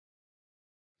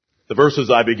The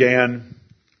verses I began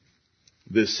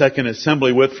this second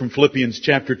assembly with from Philippians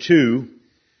chapter 2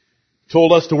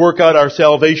 told us to work out our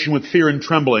salvation with fear and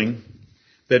trembling,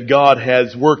 that God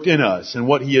has worked in us. And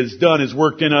what He has done is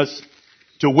worked in us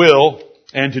to will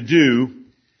and to do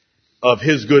of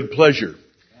His good pleasure.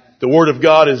 The Word of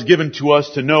God is given to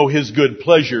us to know His good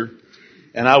pleasure.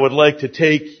 And I would like to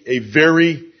take a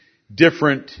very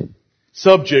different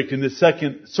subject in the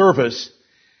second service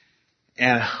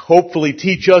and hopefully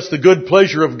teach us the good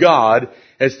pleasure of God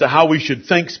as to how we should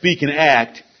think, speak, and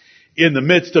act in the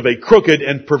midst of a crooked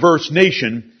and perverse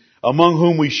nation among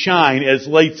whom we shine as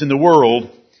lights in the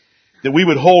world, that we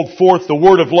would hold forth the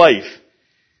word of life,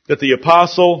 that the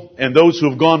apostle and those who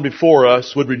have gone before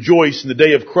us would rejoice in the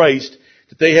day of Christ,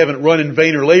 that they haven't run in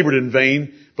vain or labored in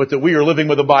vain, but that we are living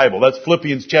with the Bible. That's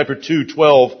Philippians chapter 2,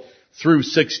 12 through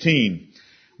 16.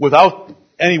 Without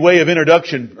any way of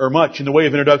introduction, or much in the way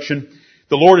of introduction,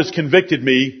 the Lord has convicted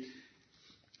me,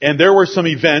 and there were some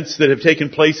events that have taken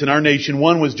place in our nation.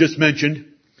 One was just mentioned,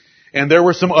 and there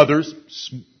were some others,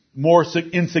 more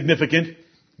insignificant.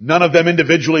 None of them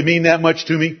individually mean that much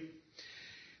to me.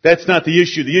 That's not the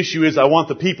issue. The issue is I want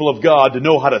the people of God to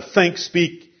know how to think,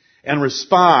 speak, and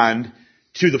respond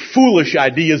to the foolish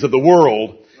ideas of the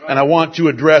world. And I want to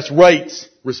address rights,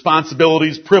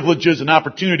 responsibilities, privileges, and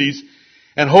opportunities,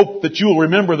 and hope that you will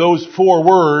remember those 4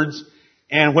 words.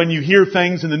 And when you hear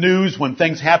things in the news, when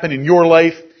things happen in your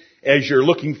life, as you're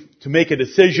looking to make a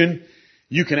decision,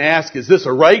 you can ask, is this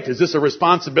a right? Is this a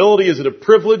responsibility? Is it a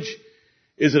privilege?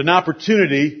 Is it an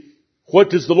opportunity? What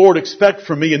does the Lord expect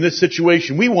from me in this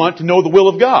situation? We want to know the will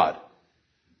of God.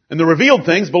 And the revealed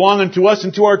things belong unto us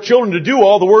and to our children to do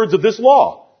all the words of this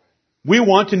law. We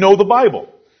want to know the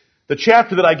Bible. The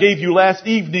chapter that I gave you last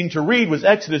evening to read was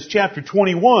Exodus chapter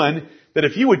 21, that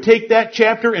if you would take that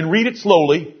chapter and read it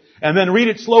slowly, and then read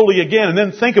it slowly again, and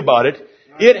then think about it,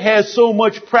 it has so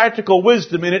much practical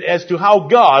wisdom in it as to how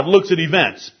God looks at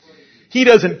events. He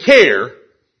doesn't care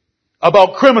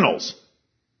about criminals.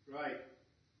 Right.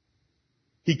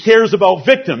 He cares about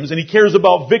victims, and He cares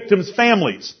about victims'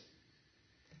 families.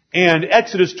 And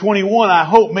Exodus 21, I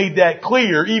hope, made that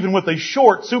clear, even with a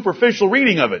short, superficial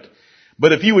reading of it.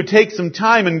 But if you would take some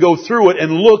time and go through it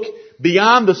and look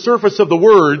beyond the surface of the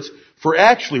words for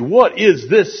actually what is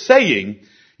this saying,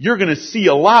 you're going to see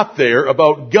a lot there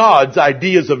about God's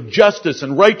ideas of justice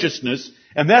and righteousness,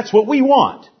 and that's what we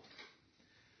want.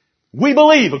 We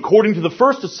believe, according to the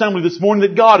first assembly this morning,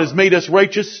 that God has made us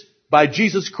righteous by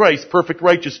Jesus Christ's perfect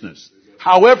righteousness.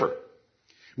 However,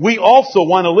 we also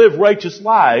want to live righteous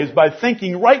lives by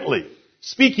thinking rightly,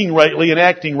 speaking rightly, and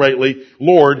acting rightly.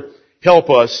 Lord, help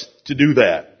us to do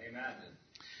that.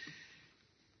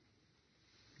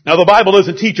 Now, the Bible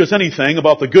doesn't teach us anything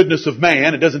about the goodness of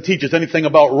man. It doesn't teach us anything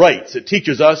about rights. It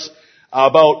teaches us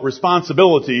about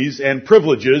responsibilities and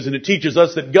privileges, and it teaches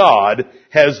us that God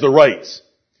has the rights.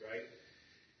 Right.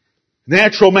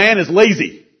 Natural man is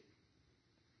lazy.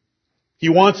 He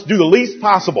wants to do the least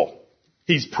possible.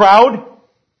 He's proud.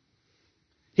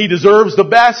 He deserves the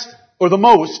best or the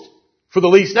most for the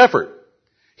least effort.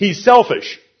 He's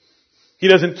selfish. He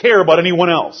doesn't care about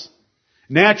anyone else.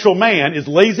 Natural man is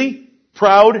lazy,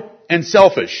 proud, and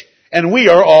selfish. And we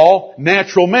are all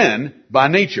natural men by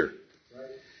nature. Right.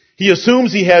 He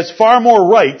assumes he has far more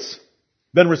rights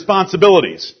than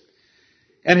responsibilities.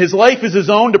 And his life is his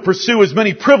own to pursue as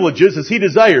many privileges as he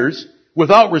desires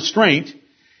without restraint.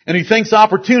 And he thinks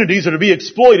opportunities are to be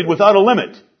exploited without a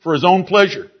limit for his own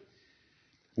pleasure.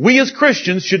 We as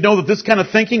Christians should know that this kind of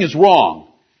thinking is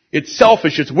wrong. It's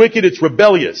selfish, it's wicked, it's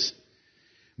rebellious,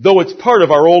 though it's part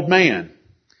of our old man.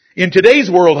 In today's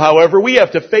world, however, we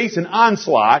have to face an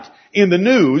onslaught in the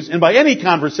news and by any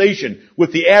conversation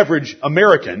with the average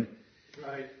American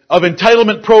of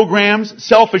entitlement programs,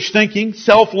 selfish thinking,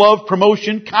 self-love,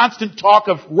 promotion, constant talk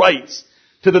of rights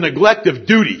to the neglect of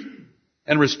duty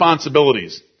and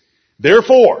responsibilities.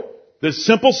 Therefore, this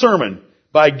simple sermon,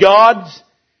 by God's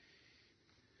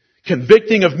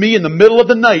convicting of me in the middle of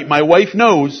the night, my wife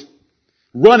knows,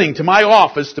 running to my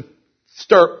office to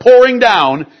start pouring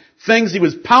down things He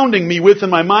was pounding me with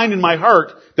in my mind and my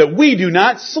heart, that we do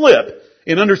not slip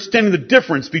in understanding the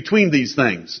difference between these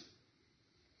things.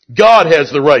 God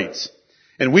has the rights,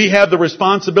 and we have the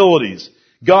responsibilities.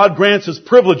 God grants us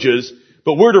privileges,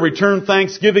 but we're to return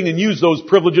thanksgiving and use those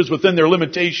privileges within their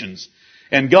limitations.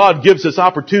 And God gives us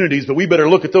opportunities, but we better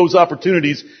look at those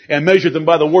opportunities and measure them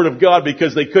by the Word of God,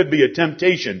 because they could be a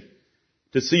temptation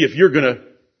to see if you're going to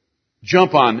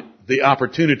jump on the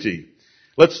opportunity.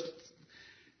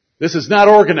 This is not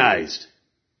organized.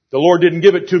 The Lord didn't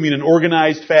give it to me in an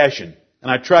organized fashion. And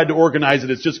I tried to organize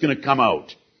it. It's just going to come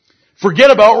out.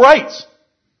 Forget about rights.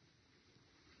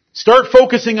 Start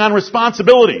focusing on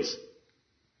responsibilities.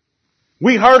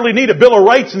 We hardly need a Bill of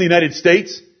Rights in the United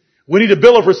States. We need a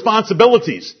Bill of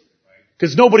Responsibilities.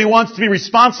 Because nobody wants to be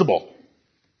responsible.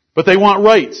 But they want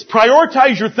rights.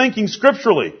 Prioritize your thinking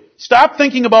scripturally. Stop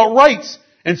thinking about rights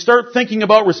and start thinking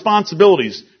about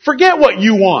responsibilities. Forget what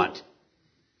you want.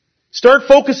 Start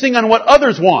focusing on what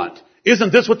others want.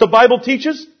 Isn't this what the Bible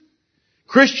teaches?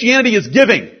 Christianity is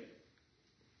giving,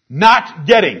 not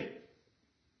getting.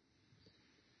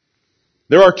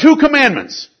 There are 2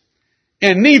 commandments,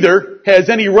 and neither has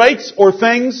any rights or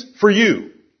things for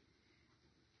you.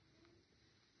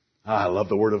 I love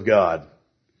the Word of God.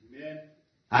 Amen.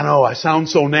 I know, I sound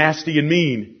so nasty and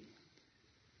mean.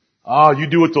 You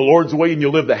do it the Lord's way and you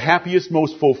live the happiest,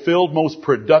 most fulfilled, most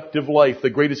productive life. The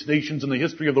greatest nations in the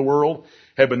history of the world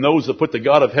have been those that put the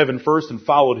God of heaven first and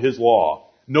followed His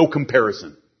law. No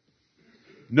comparison.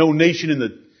 No nation in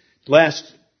the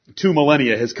last 2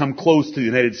 millennia has come close to the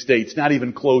United States. Not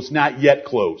even close, not yet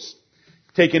close.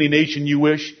 Take any nation you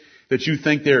wish that you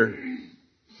think their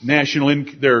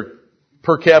their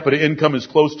per capita income is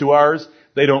close to ours.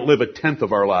 They don't live a tenth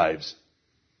of our lives.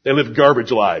 They live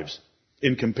garbage lives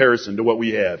in comparison to what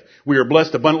we have. We are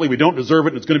blessed abundantly. We don't deserve it,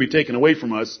 and it's going to be taken away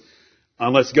from us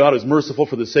unless God is merciful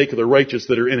for the sake of the righteous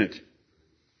that are in it.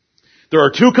 There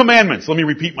are 2 commandments. Let me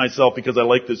repeat myself because I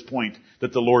like this point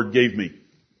that the Lord gave me.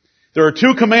 There are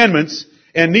 2 commandments,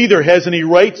 and neither has any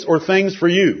rights or things for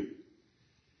you.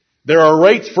 There are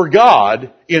rights for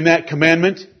God in that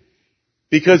commandment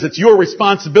because it's your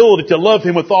responsibility to love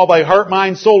Him with all thy heart,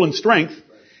 mind, soul, and strength.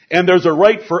 And there's a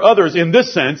right for others in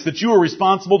this sense that you are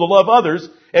responsible to love others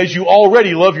as you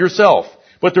already love yourself.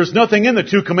 But there's nothing in the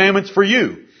 2 commandments for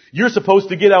you. You're supposed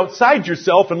to get outside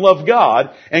yourself and love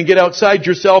God, and get outside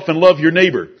yourself and love your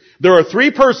neighbor. There are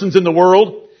 3 persons in the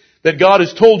world that God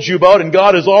has told you about, and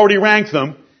God has already ranked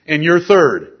them, and you're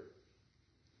third.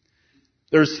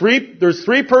 There's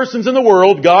three persons in the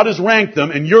world, God has ranked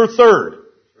them, and you're third.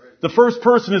 The first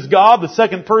person is God, the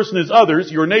second person is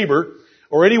others, your neighbor,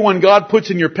 or anyone God puts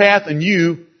in your path, and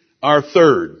you are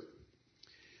third.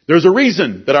 There's a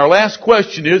reason that our last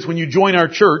question is, when you join our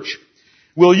church,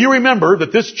 will you remember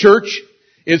that this church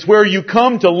is where you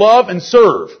come to love and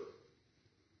serve?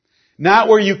 Not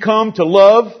where you come to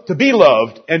love, to be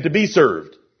loved, and to be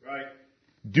served. Right.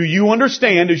 Do you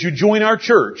understand as you join our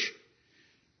church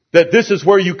that this is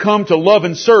where you come to love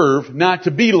and serve, not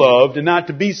to be loved and not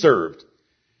to be served?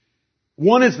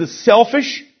 One is the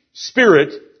selfish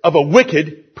spirit of a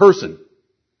wicked person,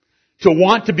 to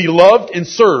want to be loved and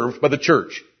served by the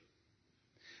church.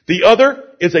 The other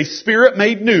is a spirit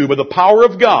made new by the power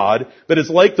of God that is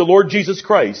like the Lord Jesus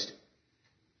Christ.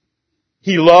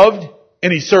 He loved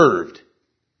and He served.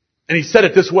 And He said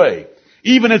it this way,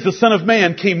 even as the Son of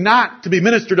Man came not to be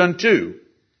ministered unto,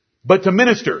 but to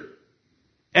minister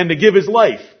and to give His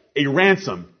life a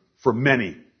ransom for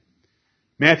many.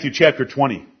 Matthew chapter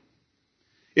 20.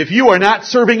 If you are not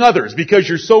serving others because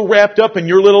you're so wrapped up in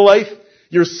your little life,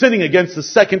 you're sinning against the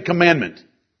second commandment.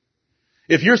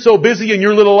 If you're so busy in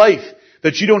your little life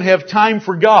that you don't have time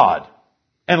for God,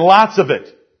 and lots of it,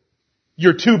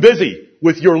 you're too busy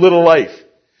with your little life.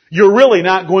 You're really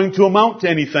not going to amount to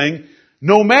anything,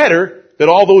 no matter that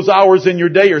all those hours in your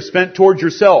day are spent towards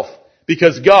yourself,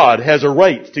 because God has a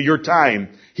right to your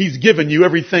time. He's given you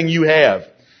everything you have.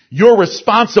 Your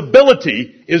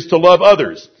responsibility is to love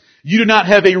others. You do not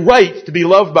have a right to be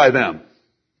loved by them.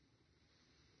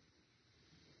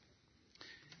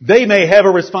 They may have a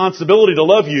responsibility to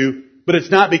love you, but it's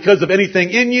not because of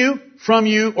anything in you, from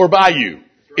you, or by you. Right.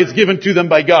 It's given to them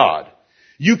by God.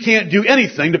 You can't do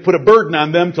anything to put a burden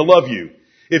on them to love you.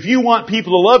 If you want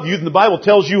people to love you, then the Bible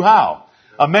tells you how.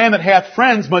 A man that hath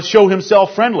friends must show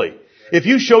himself friendly. If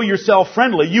you show yourself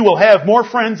friendly, you will have more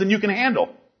friends than you can handle.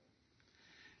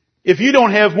 If you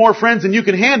don't have more friends than you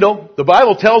can handle, the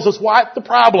Bible tells us what the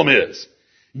problem is.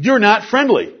 You're not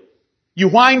friendly. You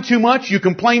whine too much, you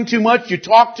complain too much, you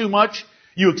talk too much,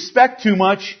 you expect too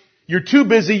much, you're too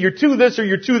busy, you're too this or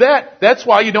you're too that. That's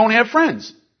why you don't have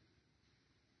friends.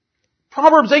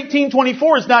 Proverbs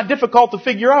 18:24 is not difficult to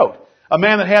figure out. A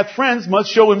man that hath friends must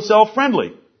show himself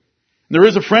friendly. There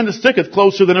is a friend that sticketh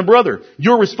closer than a brother.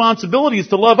 Your responsibility is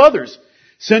to love others,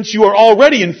 since you are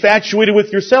already infatuated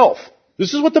with yourself.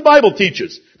 This is what the Bible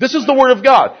teaches. This is the Word of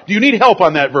God. Do you need help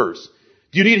on that verse?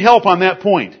 Do you need help on that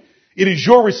point? It is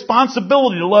your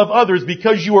responsibility to love others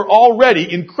because you are already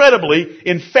incredibly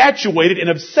infatuated and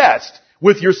obsessed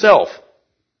with yourself.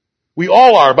 We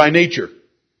all are by nature.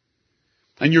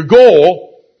 And your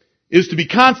goal is to be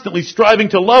constantly striving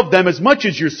to love them as much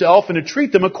as yourself and to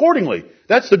treat them accordingly.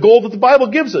 That's the goal that the Bible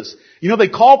gives us. You know, they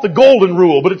call it the golden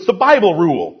rule, but it's the Bible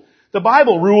rule. The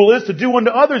Bible rule is to do unto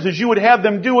others as you would have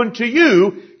them do unto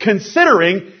you,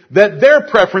 considering that their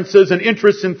preferences and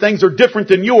interests in things are different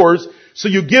than yours, so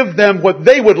you give them what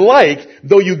they would like,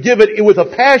 though you give it with a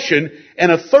passion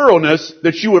and a thoroughness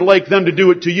that you would like them to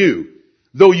do it to you.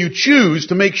 Though you choose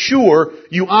to make sure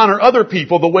you honor other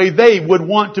people the way they would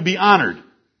want to be honored.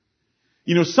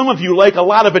 You know, some of you like a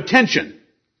lot of attention.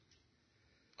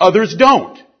 Others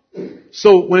don't.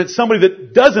 So when it's somebody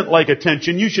that doesn't like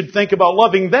attention, you should think about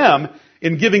loving them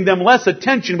and giving them less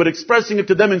attention, but expressing it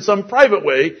to them in some private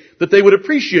way that they would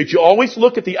appreciate. You always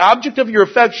look at the object of your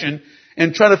affection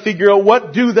and try to figure out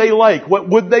what do they like, what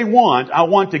would they want. I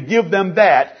want to give them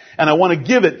that, and I want to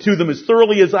give it to them as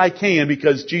thoroughly as I can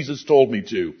because Jesus told me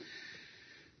to.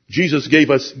 Jesus gave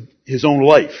us His own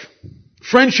life.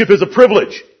 Friendship is a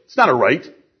privilege. It's not a right.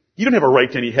 You don't have a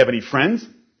right to have any friends.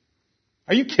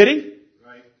 Are you kidding?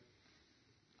 Right.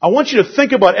 I want you to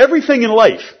think about everything in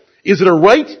life. Is it a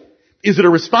right? Is it a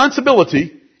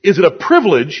responsibility? Is it a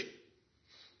privilege?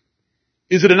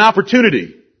 Is it an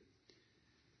opportunity?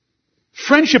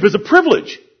 Friendship is a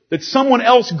privilege that someone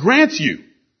else grants you,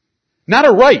 not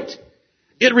a right.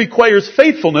 It requires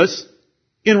faithfulness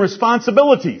in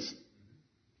responsibilities.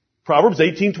 Proverbs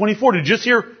 18:24. Did you just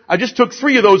hear? I just took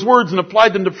 3 of those words and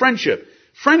applied them to friendship.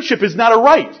 Friendship is not a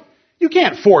right. You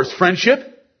can't force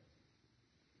friendship.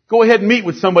 Go ahead and meet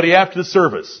with somebody after the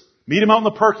service. Meet them out in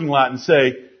the parking lot and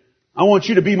say, I want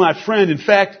you to be my friend. In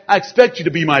fact, I expect you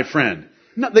to be my friend.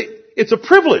 No, it's a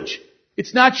privilege.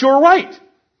 It's not your right.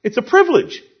 It's a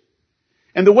privilege.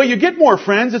 And the way you get more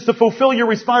friends is to fulfill your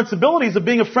responsibilities of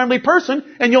being a friendly person,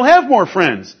 and you'll have more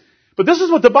friends. But this is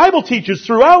what the Bible teaches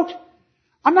throughout.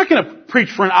 I'm not going to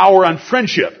preach for an hour on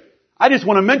friendship. I just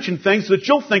want to mention things so that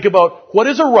you'll think about what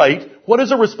is a right, what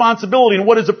is a responsibility, and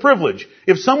what is a privilege.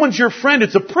 If someone's your friend,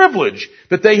 it's a privilege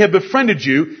that they have befriended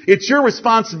you. It's your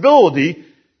responsibility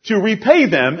to repay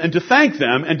them and to thank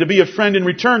them and to be a friend in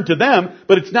return to them,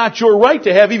 but it's not your right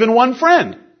to have even one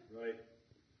friend. Right.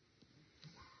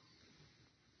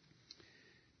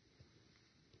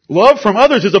 Love from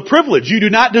others is a privilege you do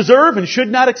not deserve and should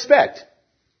not expect.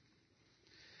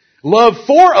 Love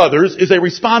for others is a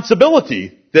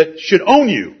responsibility that should own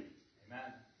you.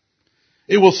 Amen.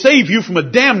 It will save you from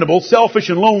a damnable, selfish,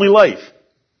 and lonely life.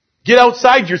 Get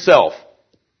outside yourself.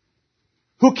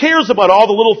 Who cares about all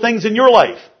the little things in your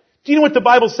life? Do you know what the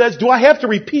Bible says? Do I have to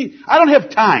repeat? I don't have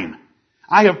time.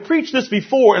 I have preached this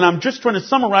before, and I'm just trying to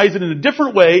summarize it in a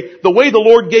different way, the way the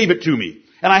Lord gave it to me.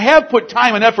 And I have put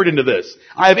time and effort into this.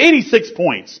 I have 86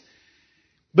 points.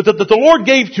 But that the Lord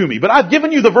gave to me. But I've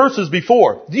given you the verses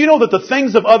before. Do you know that the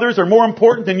things of others are more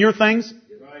important than your things?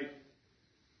 Right.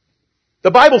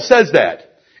 The Bible says that.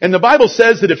 And the Bible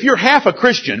says that if you're half a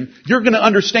Christian, you're going to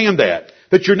understand that.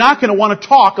 That you're not going to want to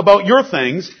talk about your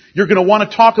things. You're going to want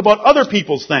to talk about other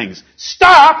people's things.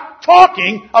 Stop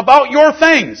talking about your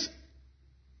things.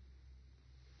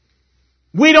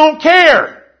 We don't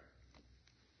care.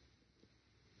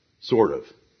 Sort of.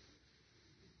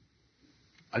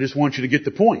 I just want you to get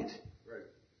the point. Right.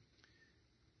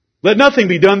 Let nothing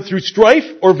be done through strife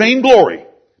or vainglory,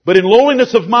 but in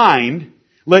lowliness of mind,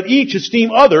 let each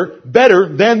esteem other better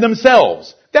than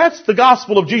themselves. That's the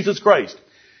gospel of Jesus Christ.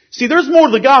 See, there's more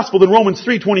to the gospel than Romans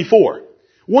 3:24.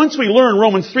 Once we learn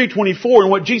Romans 3:24 and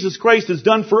what Jesus Christ has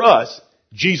done for us,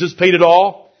 Jesus paid it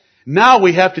all. Now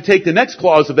we have to take the next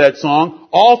clause of that song,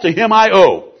 all to Him I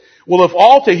owe. Well, if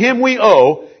all to Him we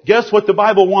owe, guess what the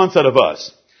Bible wants out of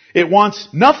us? It wants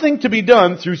nothing to be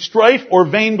done through strife or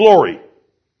vainglory.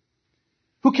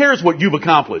 Who cares what you've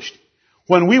accomplished?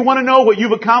 When we want to know what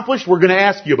you've accomplished, we're going to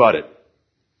ask you about it.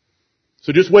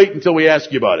 So just wait until we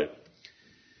ask you about it.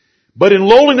 But in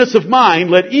lowliness of mind,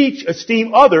 let each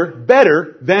esteem other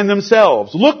better than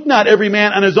themselves. Look not every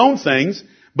man on his own things,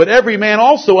 but every man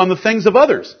also on the things of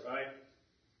others. Right.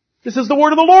 This is the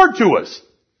word of the Lord to us.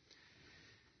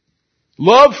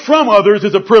 Love from others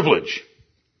is a privilege.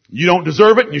 You don't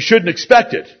deserve it and you shouldn't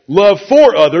expect it. Love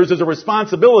for others is a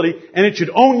responsibility and it should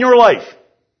own your life.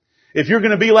 If you're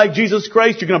going to be like Jesus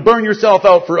Christ, you're going to burn yourself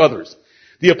out for others.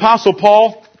 The Apostle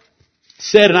Paul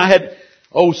said, and I had,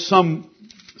 some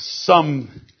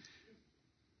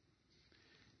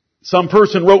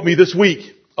person wrote me this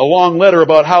week a long letter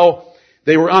about how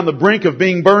they were on the brink of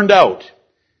being burned out.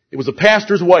 It was a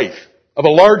pastor's wife of a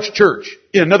large church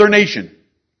in another nation.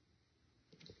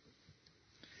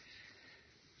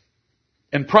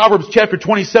 And Proverbs chapter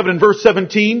 27 and verse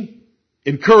 17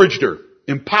 encouraged her,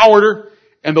 empowered her,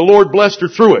 and the Lord blessed her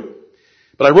through it.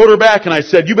 But I wrote her back and I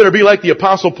said, you better be like the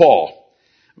Apostle Paul.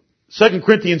 2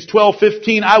 Corinthians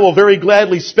 12:15, I will very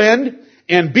gladly spend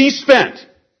and be spent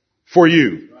for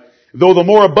you. Though the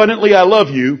more abundantly I love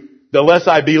you, the less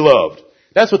I be loved.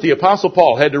 That's what the Apostle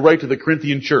Paul had to write to the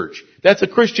Corinthian church. That's a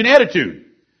Christian attitude.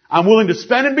 I'm willing to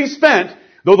spend and be spent,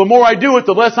 though the more I do it,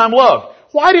 the less I'm loved.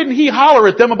 Why didn't he holler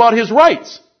at them about his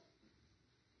rights?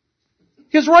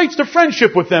 His rights to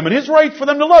friendship with them and his right for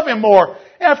them to love him more.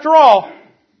 After all,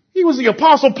 he was the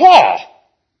Apostle Paul.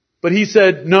 But he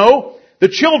said, no, the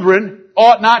children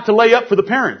ought not to lay up for the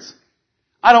parents.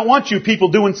 I don't want you people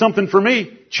doing something for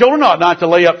me. Children ought not to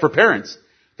lay up for parents.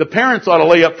 The parents ought to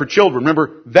lay up for children.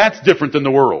 Remember, that's different than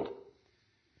the world.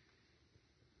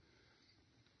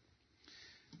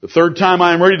 The third time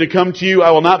I am ready to come to you,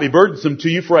 I will not be burdensome to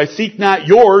you, for I seek not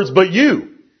yours, but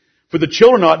you. For the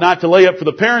children ought not to lay up for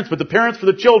the parents, but the parents for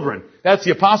the children. That's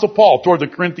the Apostle Paul toward the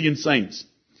Corinthian saints.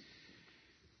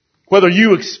 Whether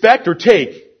you expect or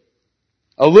take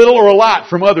a little or a lot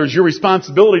from others, your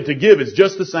responsibility to give is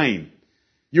just the same.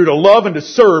 You're to love and to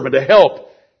serve and to help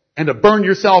and to burn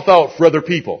yourself out for other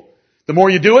people. The more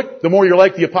you do it, the more you're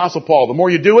like the Apostle Paul. The more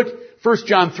you do it, 1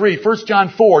 John 3, 1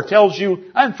 John 4 tells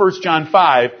you, and 1 John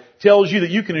 5 tells you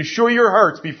that you can assure your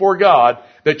hearts before God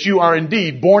that you are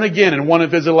indeed born again and one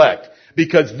of His elect,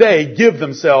 because they give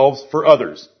themselves for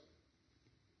others.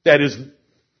 That is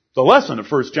the lesson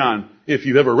of 1 John, if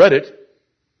you've ever read it.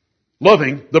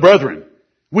 Loving the brethren.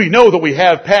 We know that we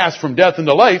have passed from death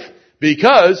into life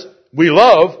because we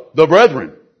love the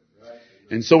brethren.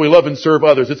 And so we love and serve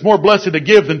others. It's more blessed to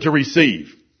give than to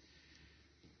receive.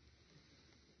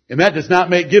 And that does not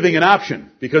make giving an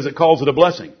option because it calls it a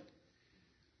blessing.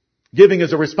 Giving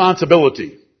is a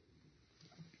responsibility.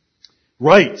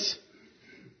 Rights.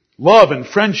 Love and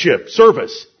friendship.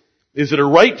 Service. Is it a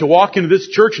right to walk into this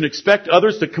church and expect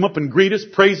others to come up and greet us,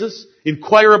 praise us,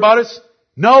 inquire about us?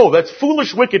 No, that's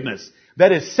foolish wickedness.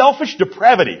 That is selfish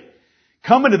depravity.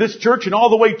 Come into this church and all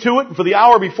the way to it, and for the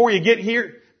hour before you get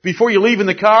here, before you leave in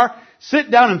the car,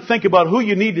 sit down and think about who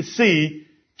you need to see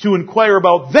to inquire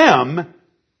about them,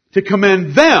 to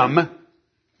commend them,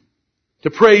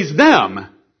 to praise them,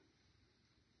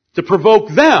 to provoke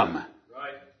them. Right.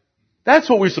 That's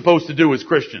what we're supposed to do as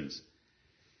Christians.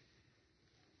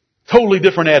 Totally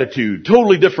different attitude,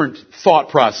 totally different thought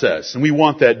process, and we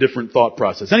want that different thought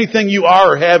process. Anything you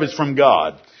are or have is from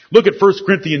God. Look at 1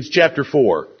 Corinthians chapter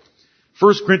 4.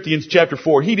 1 Corinthians chapter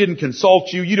 4. He didn't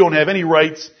consult you. You don't have any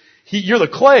rights. You're the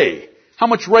clay. How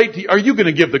much right are you going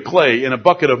to give the clay in a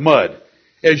bucket of mud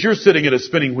as you're sitting at a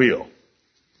spinning wheel?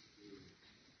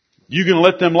 You going to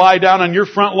let them lie down on your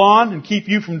front lawn and keep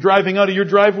you from driving out of your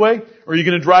driveway? Or are you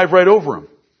going to drive right over them?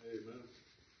 Amen.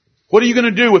 What are you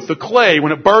going to do with the clay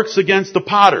when it barks against the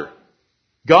potter?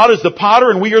 God is the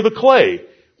potter and we are the clay.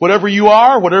 Whatever you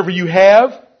are, whatever you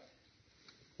have,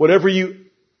 whatever you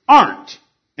aren't,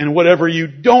 and whatever you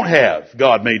don't have,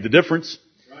 God made the difference.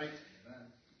 Right.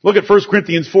 Look at 1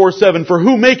 Corinthians 4:7. For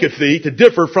who maketh thee to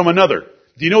differ from another?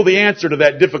 Do you know the answer to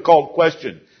that difficult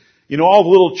question? You know, all the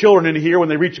little children in here, when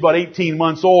they reach about 18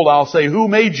 months old, I'll say, who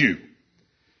made you?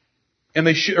 And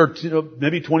they or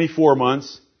maybe 24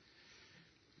 months.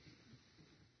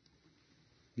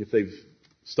 If they've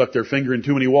stuck their finger in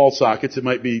too many wall sockets, it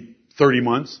might be 30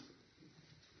 months.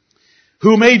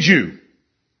 Who made you?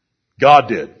 God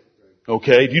did.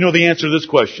 Okay, do you know the answer to this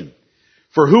question?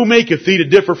 For who maketh thee to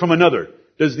differ from another?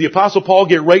 Does the Apostle Paul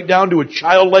get right down to a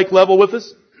childlike level with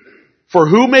us? For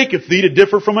who maketh thee to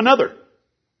differ from another?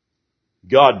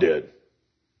 God did.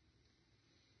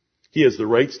 He has the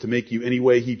rights to make you any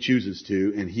way He chooses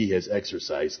to, and He has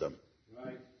exercised them.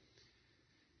 Right.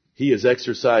 He has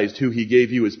exercised who He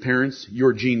gave you as parents,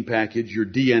 your gene package, your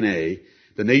DNA,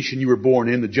 the nation you were born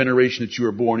in, the generation that you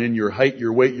were born in, your height,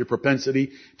 your weight, your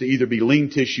propensity to either be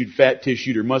lean-tissued,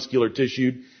 fat-tissued, or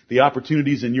muscular-tissued, the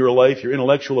opportunities in your life, your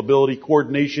intellectual ability,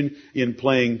 coordination in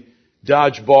playing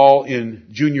dodgeball in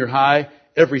junior high,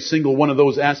 every single one of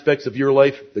those aspects of your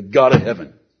life, the God of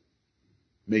heaven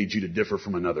made you to differ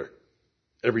from another.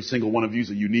 Every single one of you is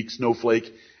a unique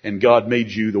snowflake, and God made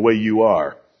you the way you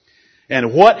are.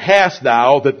 And what hast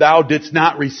thou that thou didst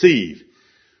not receive?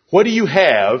 What do you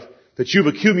have that you've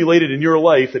accumulated in your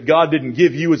life that God didn't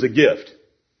give you as a gift?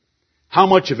 How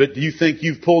much of it do you think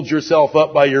you've pulled yourself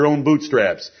up by your own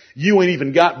bootstraps? You ain't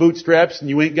even got bootstraps and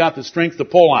you ain't got the strength to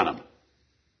pull on them.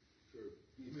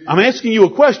 I'm asking you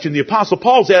a question. The Apostle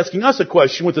Paul's asking us a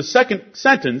question with the second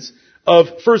sentence of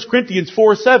 1 Corinthians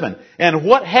 4:7. And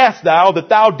what hast thou that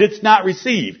thou didst not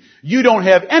receive? You don't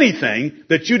have anything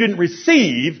that you didn't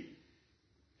receive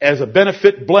as a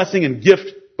benefit, blessing, and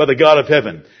gift by the God of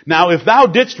heaven. Now, if thou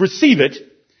didst receive it,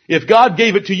 if God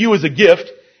gave it to you as a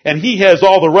gift, and He has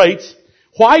all the rights,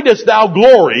 why dost thou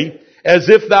glory as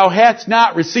if thou hadst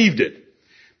not received it?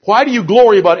 Why do you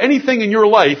glory about anything in your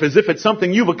life as if it's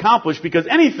something you've accomplished? Because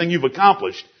anything you've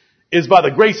accomplished is by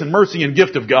the grace and mercy and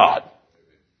gift of God.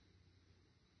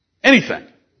 Anything.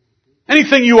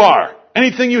 Anything you are,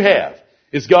 anything you have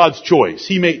is God's choice.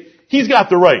 He's got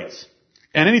the rights.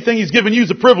 And anything He's given you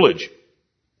is a privilege.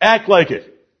 Act like it.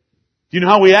 Do you know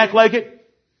how we act like it?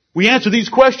 We answer these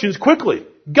questions quickly.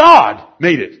 God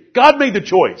made it. God made the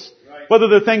choice. Whether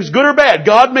the thing's good or bad,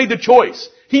 God made the choice.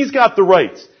 He's got the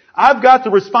rights. I've got the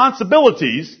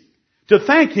responsibilities to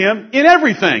thank Him in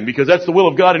everything, because that's the will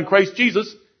of God in Christ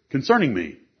Jesus concerning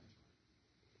me.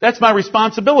 That's my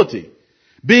responsibility.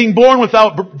 Being born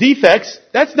without defects,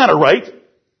 that's not a right.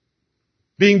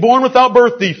 Being born without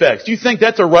birth defects, do you think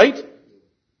that's a right?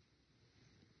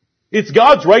 It's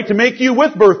God's right to make you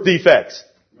with birth defects.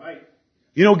 Right.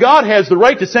 You know, God has the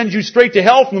right to send you straight to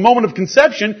hell from the moment of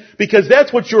conception, because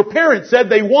that's what your parents said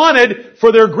they wanted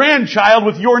for their grandchild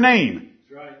with your name.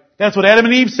 That's right. That's what Adam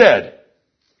and Eve said.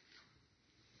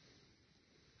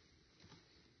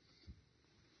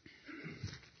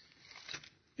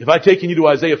 If I've taken you to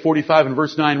Isaiah 45 and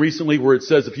verse 9 recently, where it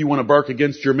says, if you want to bark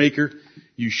against your Maker,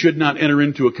 you should not enter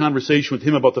into a conversation with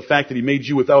Him about the fact that He made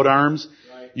you without arms.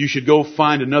 Right. You should go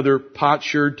find another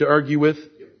potsherd to argue with.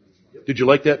 Yep. Did you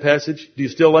like that passage? Do you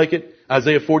still like it?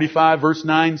 Isaiah 45 verse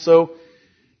 9, so,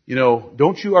 you know,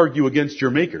 don't you argue against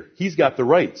your Maker. He's got the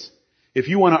rights. If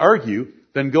you want to argue,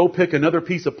 then go pick another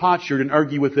piece of potsherd and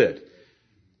argue with it.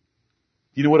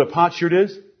 You know what a potsherd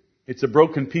is? It's a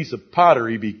broken piece of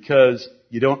pottery, because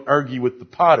you don't argue with the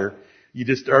potter. You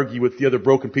just argue with the other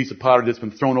broken piece of pottery that's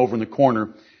been thrown over in the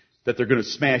corner that they're going to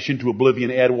smash into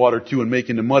oblivion, add water to, and make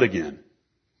into mud again.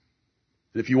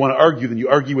 And if you want to argue, then you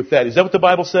argue with that. Is that what the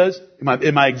Bible says?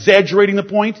 Am I exaggerating the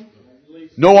point?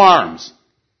 No arms.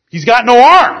 He's got no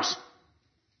arms.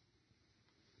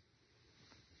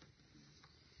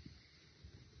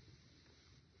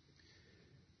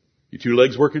 Your two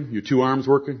legs working? Your two arms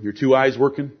working? Your two eyes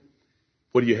working?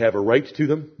 What do you have, a right to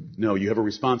them? No, you have a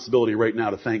responsibility right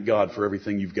now to thank God for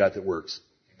everything you've got that works.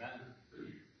 Amen.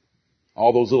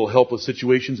 All those little helpless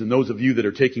situations, and those of you that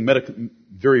are taking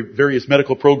various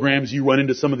medical programs, you run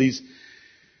into some of these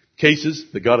cases.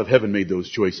 The God of heaven made those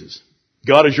choices.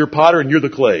 God is your potter and you're the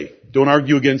clay. Don't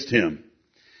argue against Him.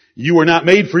 You were not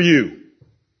made for you.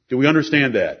 Do we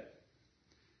understand that?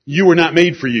 You were not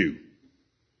made for you.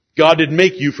 God didn't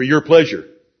make you for your pleasure.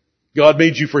 God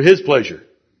made you for His pleasure.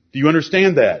 Do you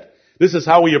understand that? This is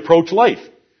how we approach life.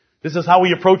 This is how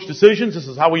we approach decisions. This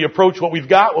is how we approach what we've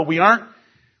got, what we aren't,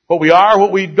 what we are,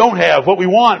 what we don't have, what we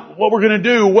want, what we're going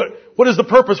to do, what is the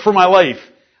purpose for my life?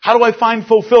 How do I find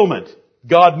fulfillment?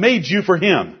 God made you for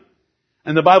Him.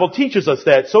 And the Bible teaches us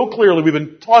that so clearly. We've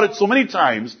been taught it so many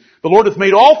times. The Lord hath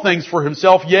made all things for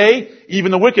Himself, yea,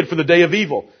 even the wicked for the day of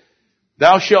evil.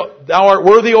 Thou art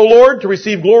worthy, O Lord, to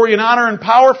receive glory and honor and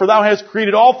power, for Thou hast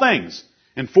created all things.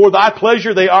 And for Thy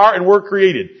pleasure they are and were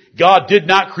created. God did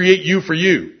not create you for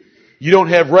you. You don't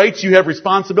have rights, you have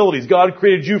responsibilities. God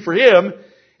created you for Him,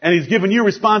 and He's given you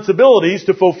responsibilities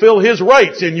to fulfill His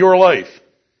rights in your life.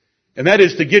 And that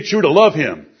is to get you to love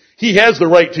Him. He has the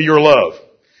right to your love.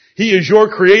 He is your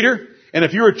Creator, and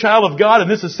if you're a child of God in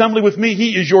this assembly with me,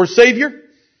 He is your Savior.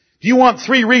 Do you want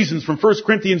 3 reasons from 1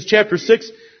 Corinthians chapter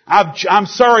 6? I'm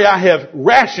sorry I have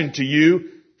rationed to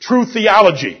you true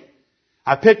theology.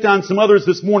 I picked on some others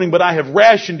this morning, but I have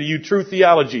rationed to you true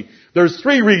theology. There's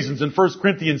 3 reasons in 1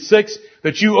 Corinthians 6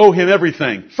 that you owe Him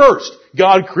everything. First,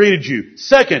 God created you.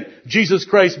 Second, Jesus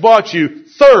Christ bought you.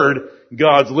 Third,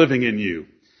 God's living in you.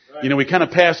 Right. You know, we kind of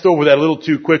passed over that a little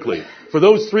too quickly. For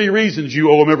those 3 reasons,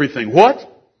 you owe Him everything. What?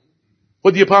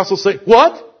 What did the apostle say?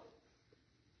 What?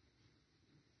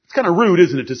 It's kind of rude,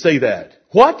 isn't it, to say that?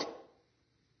 What?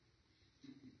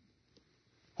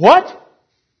 What?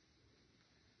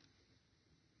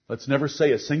 Let's never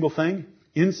say a single thing,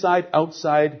 inside,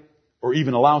 outside, or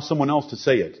even allow someone else to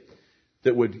say it,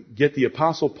 that would get the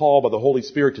Apostle Paul by the Holy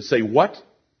Spirit to say, what?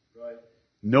 Right.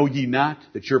 Know ye not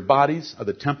that your bodies are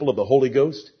the temple of the Holy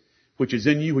Ghost, which is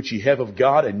in you, which ye have of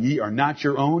God, and ye are not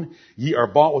your own? Ye are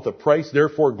bought with a price,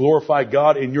 therefore glorify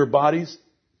God in your bodies,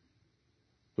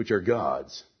 which are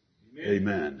God's.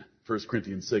 Amen. 1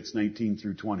 Corinthians 6, 19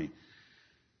 through 20.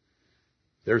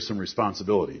 There's some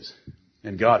responsibilities,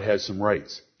 and God has some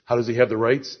rights. How does He have the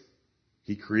rights?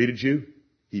 He created you.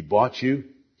 He bought you.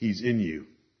 He's in you.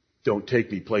 Don't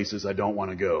take me places I don't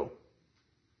want to go.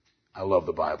 I love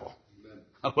the Bible. Amen.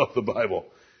 I love the Bible.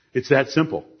 It's that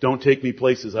simple. Don't take me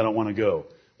places I don't want to go.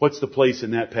 What's the place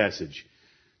in that passage?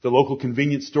 The local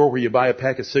convenience store where you buy a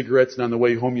pack of cigarettes and on the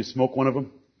way home you smoke one of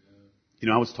them? You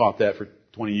know, I was taught that for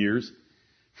 20 years.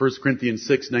 1 Corinthians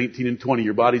 6, 19 and 20.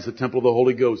 Your body's the temple of the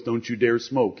Holy Ghost. Don't you dare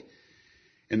smoke.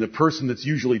 And the person that's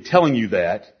usually telling you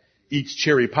that eats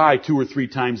cherry pie 2 or 3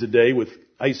 times a day with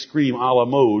ice cream a la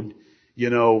mode,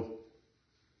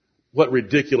 what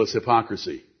ridiculous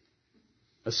hypocrisy.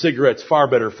 A cigarette's far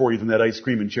better for you than that ice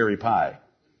cream and cherry pie.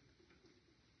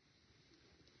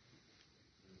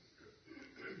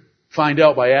 Find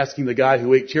out by asking the guy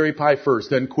who ate cherry pie first,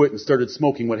 then quit and started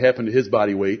smoking what happened to his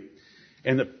body weight.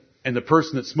 And the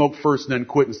person that smoked first and then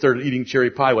quit and started eating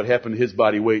cherry pie, what happened to his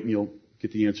body weight, and you'll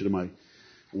get the answer to my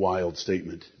wild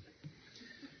statement.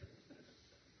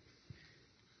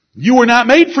 You were not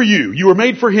made for you. You were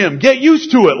made for Him. Get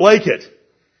used to it. Like it.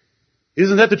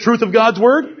 Isn't that the truth of God's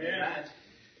Word? Amen.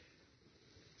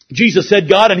 Jesus said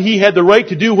God and He had the right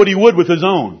to do what He would with His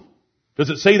own. Does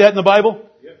it say that in the Bible?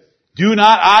 Yes. Do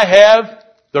not I have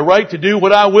the right to do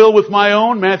what I will with my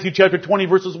own? Matthew chapter 20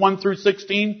 verses 1 through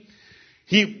 16.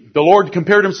 The Lord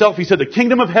compared Himself. He said the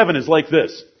kingdom of heaven is like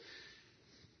this.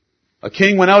 A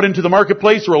king went out into the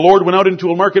marketplace, or a lord went out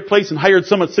into a marketplace and hired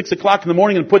some at 6 o'clock in the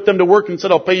morning and put them to work and said,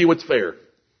 I'll pay you what's fair.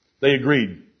 They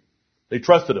agreed. They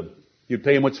trusted him. He'd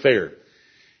pay him what's fair.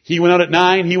 He went out at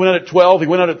 9, he went out at 12, he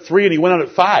went out at 3, and he went out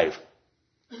at 5.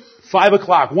 5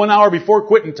 o'clock, 1 hour before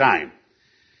quitting time.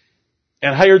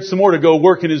 And hired some more to go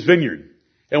work in his vineyard.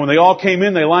 And when they all came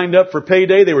in, they lined up for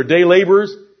payday. They were day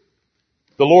laborers.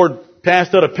 The Lord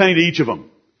passed out a penny to each of them.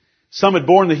 Some had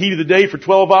borne the heat of the day for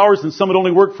 12 hours, and some had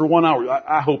only worked for 1 hour.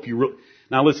 I hope you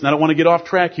now listen, I don't want to get off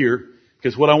track here,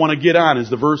 because what I want to get on is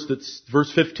the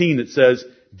verse 15 that says,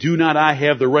 do not I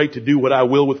have the right to do what I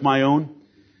will with my own?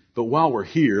 But while we're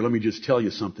here, let me just tell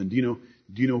you something. Do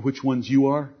you know which ones you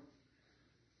are?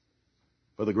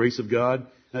 By the grace of God?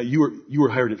 Now, you were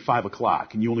hired at 5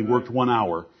 o'clock, and you only worked 1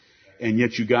 hour, and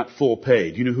yet you got full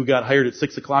pay. Do you know who got hired at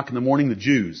 6 o'clock in the morning? The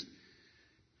Jews.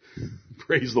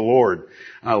 Praise the Lord.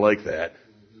 I like that.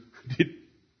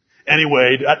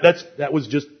 Anyway, that was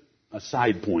just a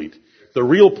side point. The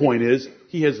real point is,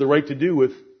 He has the right to do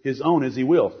with His own as He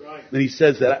will. And He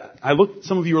says that.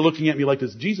 Some of you are looking at me like,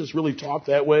 does Jesus really talk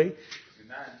that way?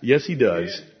 Yes, He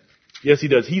does. Yes, He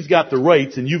does. He's got the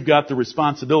rights and you've got the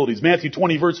responsibilities. Matthew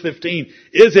 20 verse 15.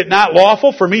 Is it not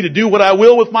lawful for me to do what I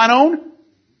will with mine own?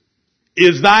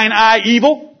 Is thine eye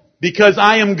evil because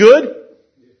I am good?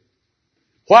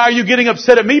 Why are you getting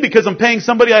upset at me because I'm paying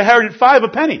somebody I hired at 5 a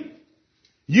penny?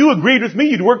 You agreed with me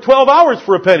you'd work 12 hours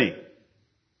for a penny.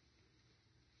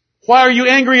 Why are you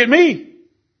angry at me?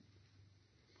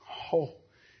 Oh,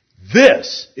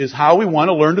 this is how we want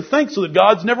to learn to think so that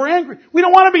God's never angry. We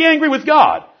don't want to be angry with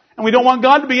God. And we don't want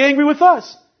God to be angry with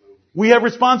us. We have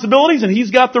responsibilities and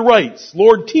He's got the rights.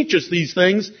 Lord, teach us these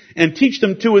things and teach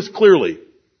them to us clearly.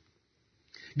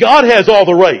 God has all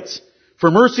the rights for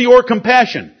mercy or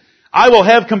compassion. I will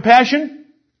have compassion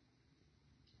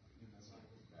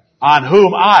on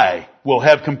whom I will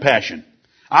have compassion.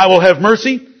 I will have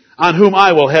mercy on whom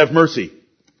I will have mercy.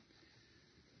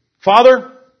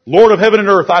 Father, Lord of heaven and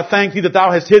earth, I thank Thee that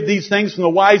Thou hast hid these things from the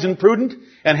wise and prudent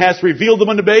and hast revealed them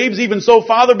unto babes. Even so,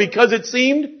 Father, because it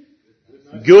seemed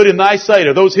good in Thy sight.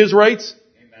 Are those His rights?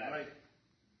 Amen.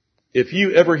 If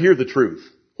you ever hear the truth,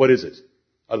 what is it?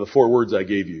 Out of the 4 words I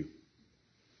gave you.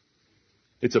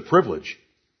 It's a privilege.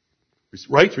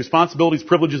 Rights, responsibilities,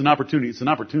 privileges, and opportunity. It's an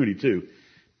opportunity too.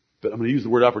 But I'm going to use the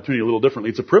word opportunity a little differently.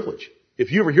 It's a privilege.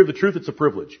 If you ever hear the truth, it's a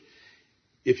privilege.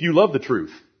 If you love the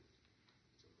truth,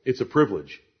 it's a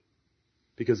privilege.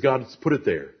 Because God has put it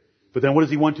there. But then what does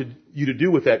He want you to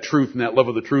do with that truth and that love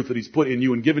of the truth that He's put in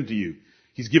you and given to you?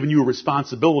 He's given you a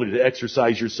responsibility to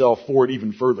exercise yourself for it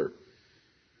even further.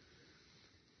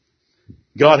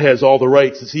 God has all the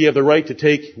rights. Does He have the right to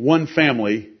take one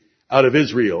family out of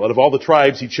Israel? Out of all the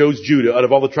tribes, He chose Judah. Out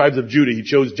of all the tribes of Judah, He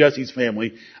chose Jesse's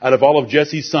family. Out of all of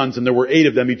Jesse's sons, and there were 8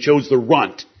 of them, He chose the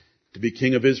runt to be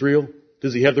king of Israel.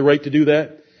 Does He have the right to do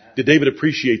that? Did David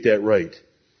appreciate that right?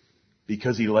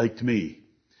 Because he liked me.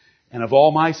 And of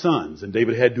all my sons, and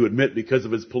David had to admit because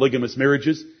of his polygamous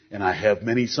marriages, and I have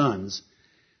many sons,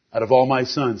 out of all my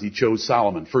sons, he chose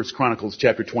Solomon. 1 Chronicles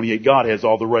chapter 28. God has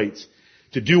all the rights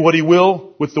to do what He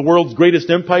will with the world's greatest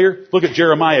empire. Look at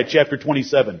Jeremiah chapter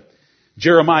 27.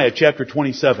 Jeremiah chapter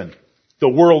 27. The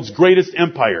world's greatest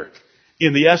empire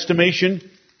in the estimation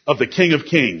of the King of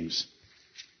Kings.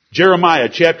 Jeremiah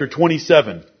chapter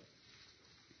 27.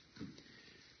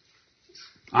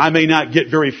 I may not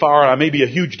get very far. I may be a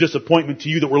huge disappointment to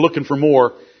you that we're looking for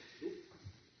more.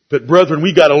 But brethren,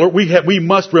 we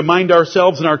must remind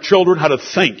ourselves and our children how to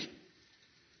think.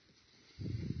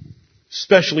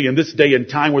 Especially in this day and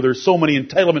time where there's so many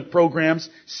entitlement programs,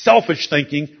 selfish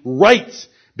thinking, rights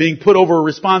being put over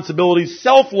responsibilities,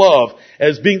 self-love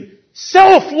as being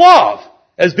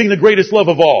the greatest love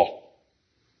of all.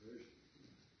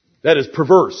 That is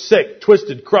perverse, sick,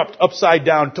 twisted, corrupt, upside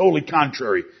down, totally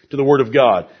contrary to the Word of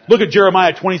God. Look at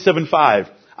Jeremiah 27:5.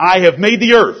 I have made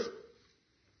the earth,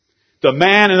 the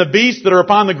man and the beast that are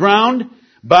upon the ground,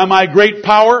 by my great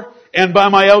power and by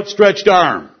my outstretched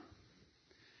arm,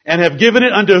 and have given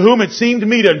it unto whom it seemed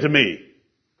meet unto me.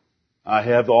 I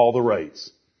have all the rights.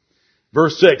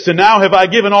 Verse 6, and now have I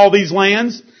given all these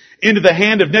lands into the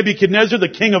hand of Nebuchadnezzar, the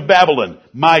king of Babylon,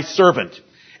 my servant.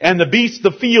 And the beasts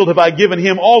of the field have I given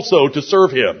him also to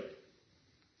serve him.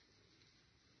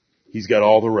 He's got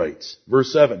all the rights.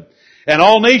 Verse 7, and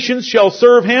all nations shall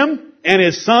serve him, and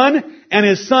his son, and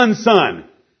his son's son.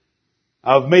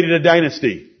 I've made it a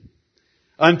dynasty,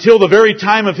 until the very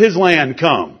time of his land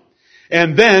come.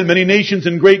 And then many nations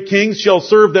and great kings shall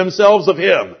serve themselves of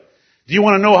him. Do you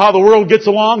want to know how the world gets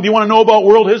along? Do you want to know about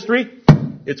world history?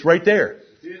 It's right there.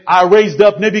 I raised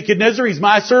up Nebuchadnezzar. He's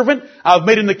my servant. I've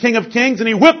made him the king of kings, and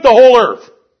he whipped the whole earth.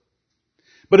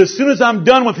 But as soon as I'm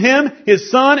done with him, his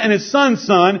son, and his son's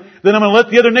son, then I'm going to let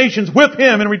the other nations whip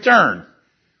him in return.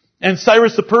 And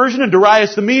Cyrus the Persian and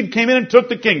Darius the Mede came in and took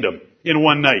the kingdom in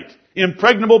one night.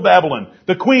 Impregnable Babylon,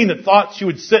 the queen that thought she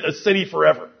would sit a city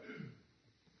forever.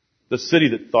 The city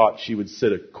that thought she would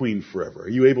sit a queen forever. Are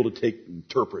you able to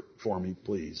interpret for me,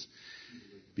 please?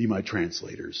 Be my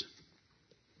translators.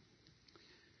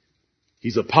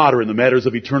 He's a potter in the matters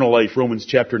of eternal life, Romans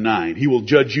chapter 9. He will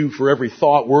judge you for every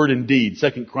thought, word, and deed,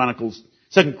 2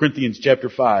 Corinthians chapter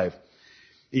 5.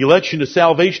 The election to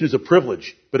salvation is a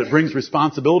privilege, but it brings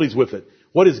responsibilities with it.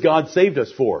 What has God saved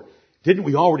us for? Didn't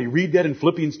we already read that in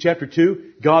Philippians chapter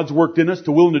 2? God's worked in us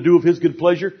to will and to do of His good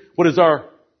pleasure. What is our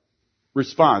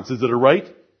response? Is it a right?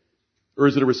 Or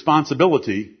is it a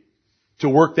responsibility to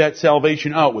work that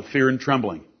salvation out with fear and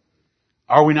trembling?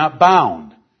 Are we not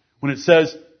bound? When it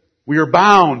says we are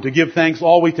bound to give thanks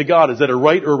always to God, is that a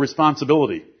right or a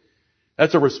responsibility?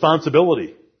 That's a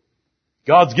responsibility.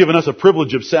 God's given us a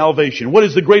privilege of salvation. What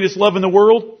is the greatest love in the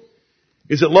world?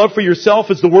 Is it love for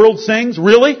yourself as the world sings?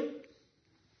 Really?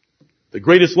 The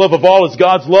greatest love of all is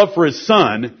God's love for His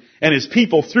Son and His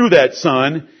people through that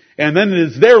Son. And then it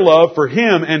is their love for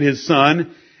Him and His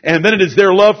Son. And then it is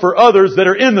their love for others that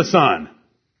are in the Son.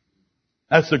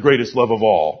 That's the greatest love of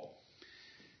all.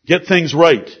 Get things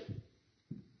right.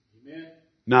 Amen.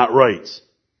 Not rights.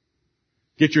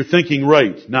 Get your thinking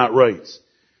right, not rights.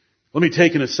 Let me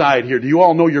take an aside here. Do you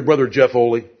all know your brother Jeff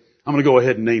Oley? I'm going to go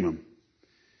ahead and name him.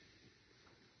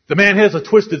 The man has a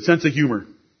twisted sense of humor.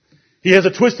 He has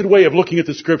a twisted way of looking at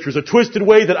the Scriptures, a twisted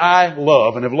way that I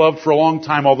love and have loved for a long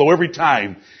time, although every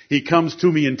time he comes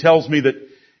to me and tells me that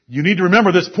you need to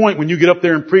remember this point when you get up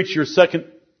there and preach your second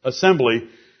assembly,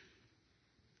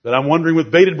 that I'm wondering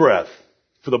with bated breath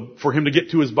for him to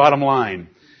get to his bottom line.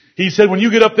 He said, when you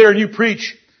get up there and you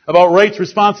preach about rights,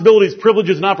 responsibilities,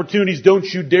 privileges, and opportunities, don't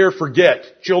you dare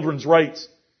forget children's rights.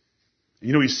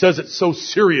 You know, he says it so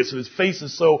serious and his face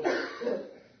is so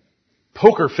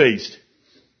poker-faced.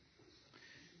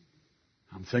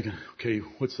 I'm thinking, okay,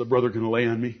 what's the brother going to lay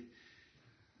on me?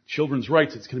 Children's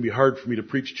rights. It's going to be hard for me to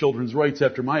preach children's rights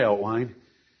after my outline.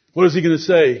 What is he going to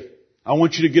say? I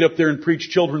want you to get up there and preach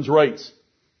children's rights.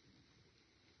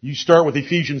 You start with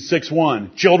Ephesians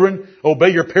 6:1. Children, obey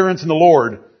your parents in the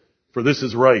Lord, for this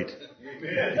is right.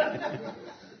 Amen.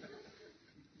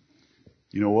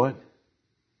 You know what?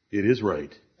 It is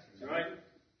right. That's right.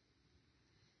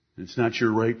 It's not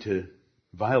your right to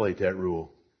violate that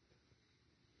rule.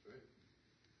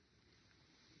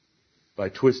 By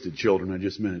twisted children, I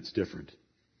just meant it's different.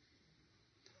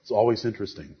 It's always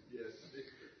interesting.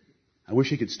 I wish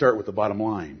he could start with the bottom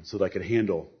line so that I could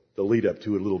handle the lead up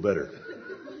to it a little better.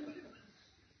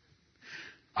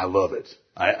 I love it.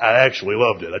 I actually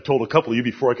loved it. I told a couple of you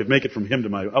before I could make it from him to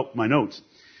my notes.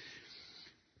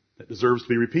 That deserves to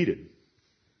be repeated.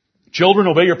 Children,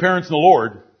 obey your parents in the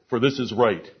Lord, for this is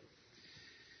right.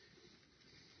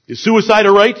 Is suicide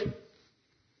a right?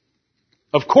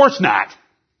 Of course not.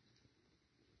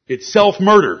 It's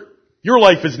self-murder. Your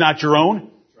life is not your own.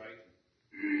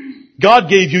 God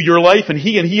gave you your life, and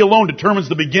He alone determines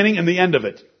the beginning and the end of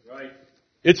it. Right.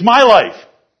 It's my life.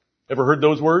 Ever heard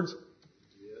those words?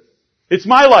 Yes. It's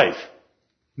my life.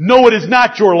 No, it is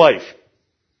not your life.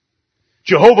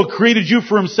 Jehovah created you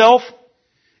for Himself,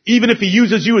 even if He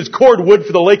uses you as cordwood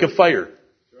for the lake of fire.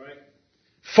 Right.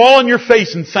 Fall on your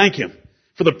face and thank Him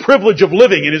for the privilege of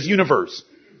living in His universe.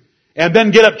 And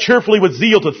then get up cheerfully with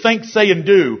zeal to think, say, and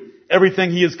do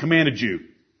everything He has commanded you.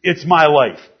 It's my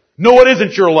life. No, it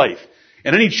isn't your life.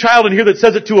 And any child in here that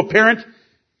says it to a parent,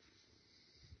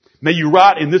 may you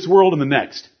rot in this world and the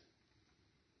next.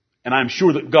 And I'm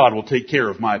sure that God will take care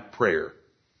of my prayer.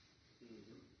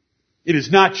 It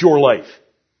is not your life.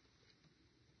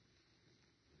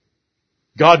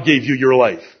 God gave you your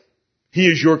life. He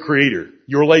is your creator.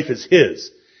 Your life is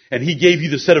His. And He gave you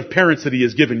the set of parents that He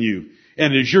has given you.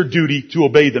 And it is your duty to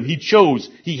obey them. He chose,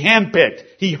 He handpicked,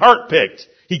 He heart-picked,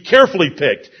 He carefully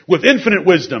picked, with infinite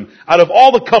wisdom, out of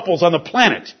all the couples on the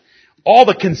planet, all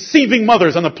the conceiving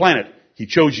mothers on the planet, He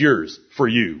chose yours for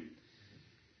you.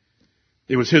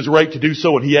 It was His right to do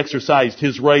so, and He exercised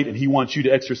His right, and He wants you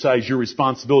to exercise your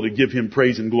responsibility to give Him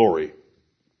praise and glory.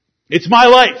 It's my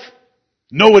life.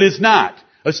 No, it is not.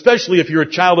 Especially if you're a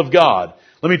child of God.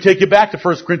 Let me take you back to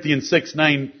 1 Corinthians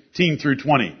 6:19 through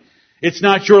 20. It's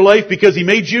not your life because He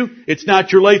made you. It's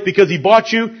not your life because He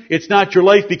bought you. It's not your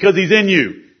life because He's in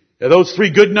you. Are those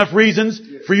three good enough reasons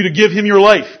for you to give Him your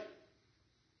life?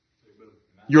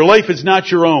 Your life is not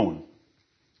your own.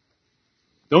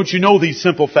 Don't you know these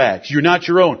simple facts? You're not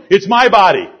your own. It's my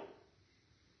body.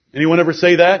 Anyone ever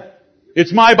say that?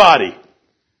 It's my body.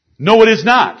 No, it is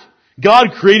not.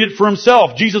 God created it for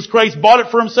Himself. Jesus Christ bought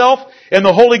it for Himself, and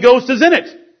the Holy Ghost is in it.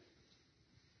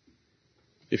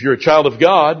 If you're a child of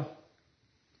God,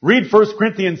 read 1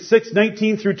 Corinthians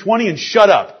 6:19 through 20 and shut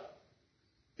up.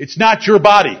 It's not your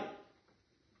body.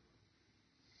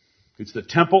 It's the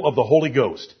temple of the Holy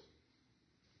Ghost.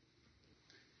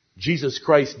 Jesus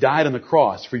Christ died on the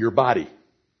cross for your body.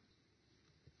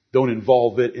 Don't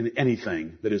involve it in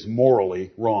anything that is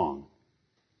morally wrong.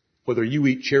 Whether you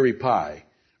eat cherry pie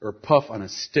or puff on a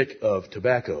stick of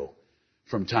tobacco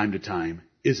from time to time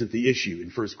isn't the issue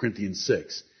in 1 Corinthians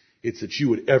 6. It's that you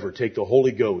would ever take the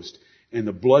Holy Ghost and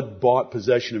the blood-bought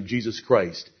possession of Jesus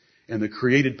Christ and the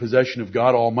created possession of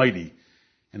God Almighty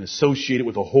and associate it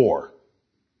with a whore.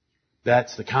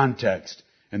 That's the context,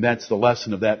 and that's the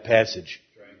lesson of that passage.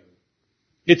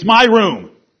 It's my room.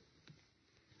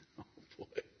 Oh, boy.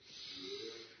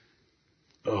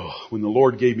 Oh, when the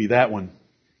Lord gave me that one,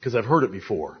 because I've heard it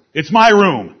before. It's my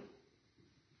room.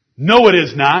 No, it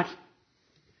is not.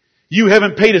 You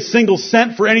haven't paid a single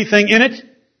cent for anything in it,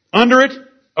 under it,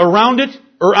 around it,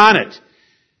 or on it.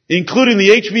 Including the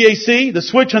HVAC, the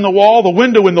switch on the wall, the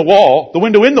window in the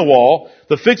wall,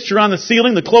 the fixture on the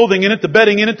ceiling, the clothing in it, the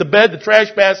bedding in it, the bed, the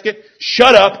trash basket.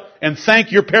 Shut up and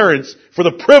thank your parents for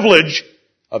the privilege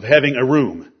of having a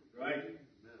room. Right.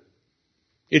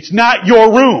 It's not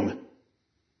your room.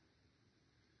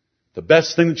 The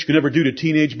best thing that you could ever do to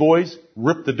teenage boys,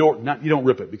 rip the door. You don't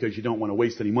rip it because you don't want to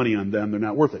waste any money on them. They're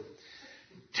not worth it.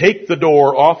 Take the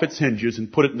door off its hinges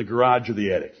and put it in the garage or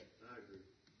the attic.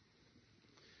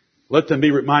 Let them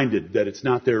be reminded that it's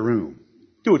not their room.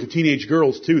 Do it to teenage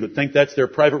girls too that think that's their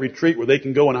private retreat where they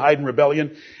can go and hide in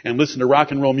rebellion and listen to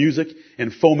rock and roll music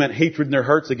and foment hatred in their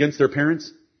hearts against their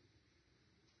parents.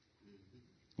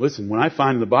 Listen, when I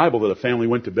find in the Bible that a family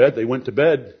went to bed, they went to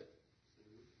bed.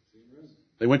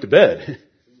 They went to bed.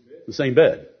 The same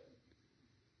bed.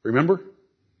 Remember?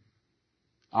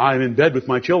 I'm in bed with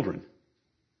my children.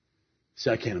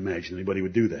 See, I can't imagine anybody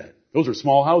would do that. Those were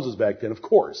small houses back then, of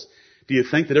course. Do you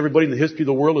think that everybody in the history of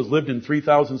the world has lived in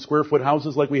 3,000 square foot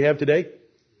houses like we have today?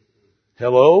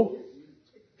 Hello?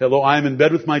 Hello, I am in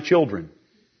bed with my children.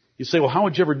 You say, well, how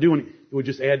would you ever do it? It would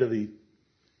just add to the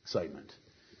excitement.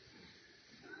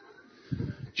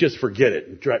 Just forget it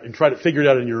and try to figure it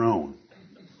out on your own.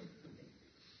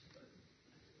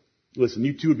 Listen,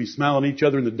 you two would be smiling at each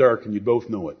other in the dark and you'd both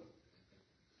know it.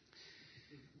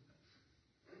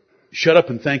 Shut up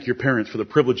and thank your parents for the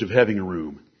privilege of having a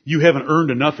room. You haven't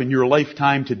earned enough in your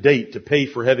lifetime to date to pay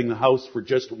for having the house for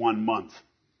just 1 month.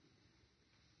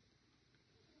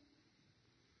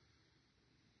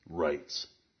 Rights.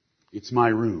 It's my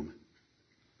room.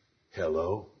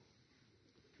 Hello?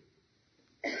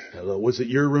 Hello? Was it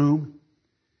your room?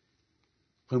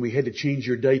 When we had to change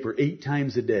your diaper 8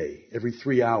 times a day, every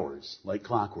 3 hours, like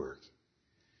clockwork.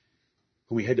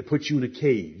 When we had to put you in a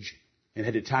cage and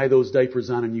had to tie those diapers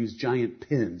on and use giant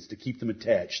pins to keep them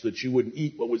attached so that you wouldn't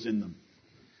eat what was in them.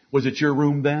 Was it your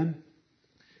room then?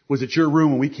 Was it your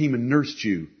room when we came and nursed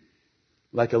you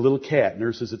like a little cat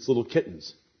nurses its little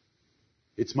kittens?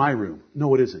 It's my room.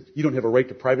 No, it isn't. You don't have a right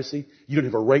to privacy. You don't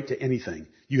have a right to anything.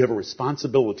 You have a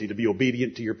responsibility to be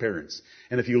obedient to your parents.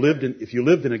 And if you lived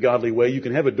in a godly way, you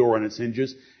can have a door on its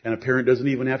hinges and a parent doesn't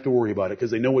even have to worry about it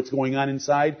because they know what's going on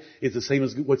inside is the same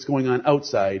as what's going on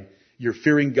outside. You're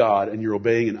fearing God and you're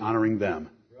obeying and honoring them.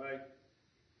 Right.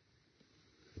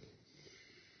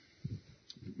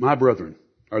 My brethren,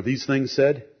 are these things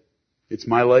said? It's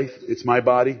my life, it's my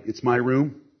body, it's my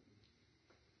room.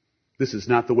 This is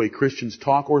not the way Christians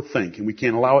talk or think, and we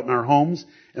can't allow it in our homes,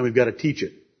 and we've got to teach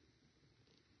it.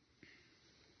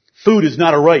 Food is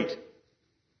not a right.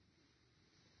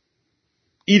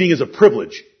 Eating is a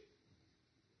privilege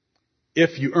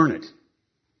if you earn it.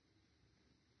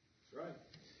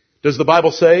 Does the Bible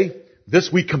say This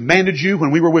we commanded you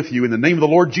when we were with you in the name of the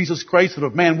Lord Jesus Christ, that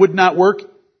if man would not work,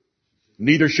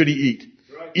 neither should he eat.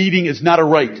 Eating is not a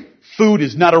right. Food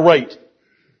is not a right.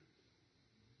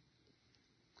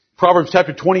 Proverbs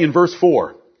chapter 20 and verse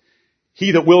 4.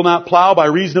 He that will not plow by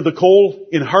reason of the cold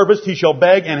in harvest, he shall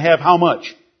beg and have how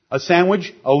much? A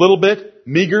sandwich? A little bit?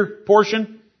 Meager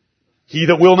portion? He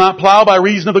that will not plow by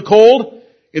reason of the cold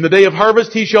in the day of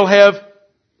harvest, he shall have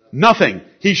nothing.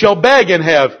 He shall beg and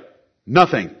have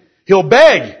nothing. He'll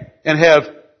beg and have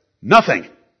nothing.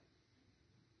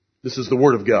 This is the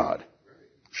Word of God.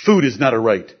 Food is not a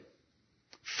right.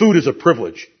 Food is a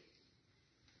privilege.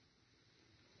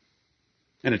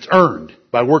 And it's earned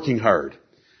by working hard.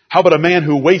 How about a man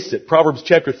who wastes it? Proverbs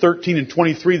chapter 13 and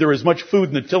 23, there is much food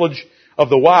in the tillage of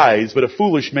the wise, but a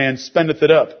foolish man spendeth it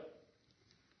up.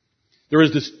 There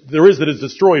is that is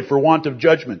destroyed for want of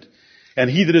judgment. And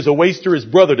he that is a waster is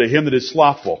brother to him that is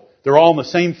slothful. They're all in the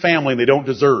same family and they don't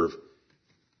deserve.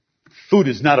 Food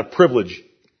is not a privilege.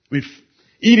 I mean,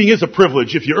 eating is a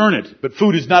privilege if you earn it, but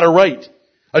food is not a right.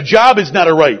 A job is not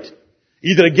a right.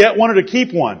 Either to get one or to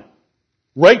keep one.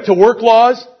 Right to work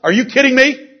laws? Are you kidding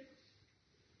me?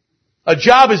 A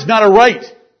job is not a right.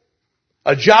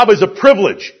 A job is a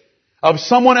privilege of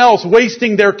someone else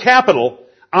wasting their capital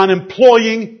on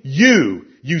employing you,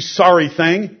 you sorry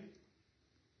thing.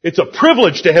 It's a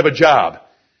privilege to have a job.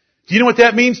 Do you know what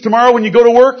that means tomorrow when you go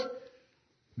to work?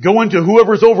 Go into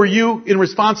whoever's over you in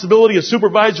responsibility, a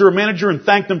supervisor or manager, and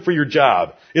thank them for your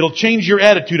job. It'll change your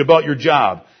attitude about your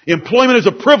job. Employment is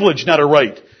a privilege, not a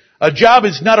right. A job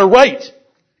is not a right.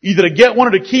 Either to get one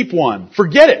or to keep one.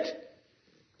 Forget it.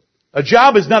 A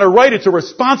job is not a right, it's a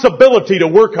responsibility to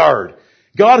work hard.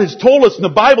 God has told us in the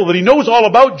Bible that He knows all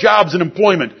about jobs and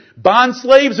employment, bond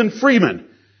slaves and freemen.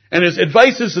 And His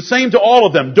advice is the same to all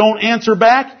of them. Don't answer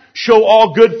back. Show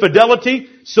all good fidelity.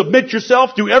 Submit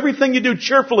yourself. Do everything you do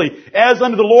cheerfully as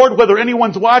unto the Lord, whether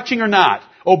anyone's watching or not.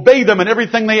 Obey them in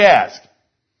everything they ask.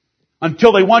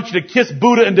 Until they want you to kiss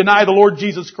Buddha and deny the Lord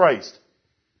Jesus Christ.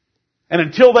 And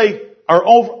until they are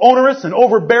onerous and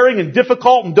overbearing and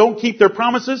difficult and don't keep their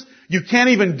promises, you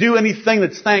can't even do anything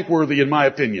that's thankworthy, in my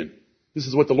opinion. This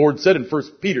is what the Lord said in 1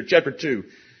 Peter chapter 2,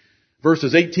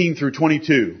 verses 18 through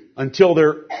 22. Until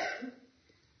they're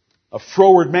a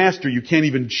froward master, you can't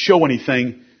even show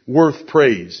anything worth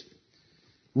praise.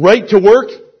 Right to work?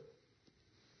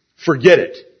 Forget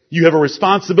it. You have a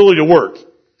responsibility to work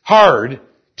hard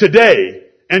today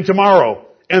and tomorrow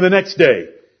and the next day.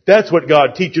 That's what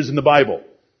God teaches in the Bible.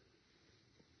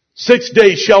 6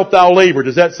 days shalt thou labor.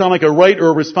 Does that sound like a right or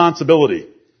a responsibility?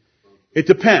 It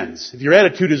depends. If your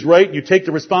attitude is right and you take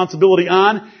the responsibility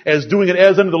on as doing it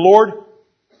as unto the Lord,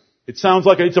 it sounds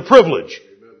like it's a privilege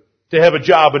to have a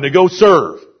job and to go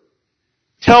serve.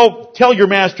 Tell your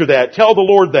master that. Tell the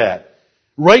Lord that.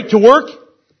 Right to work?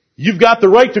 You've got the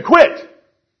right to quit.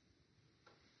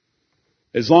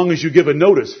 As long as you give a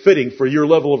notice fitting for your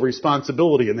level of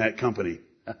responsibility in that company.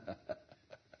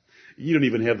 You don't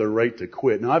even have the right to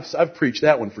quit. Now, I've preached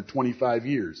that one for 25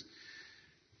 years.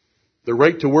 The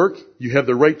right to work, you have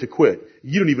the right to quit.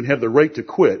 You don't even have the right to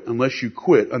quit unless you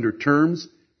quit under terms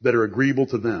that are agreeable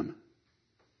to them.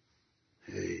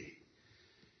 Hey.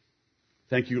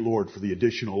 Thank you, Lord, for the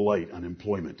additional light on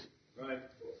employment. Right.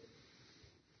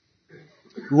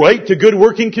 Right to good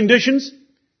working conditions?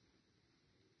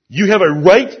 You have a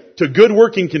right to good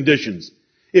working conditions.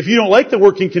 If you don't like the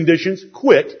working conditions,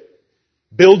 quit.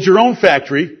 Build your own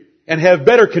factory and have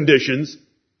better conditions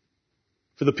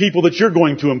for the people that you're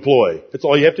going to employ. That's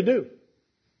all you have to do.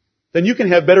 Then you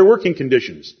can have better working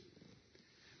conditions.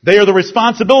 They are the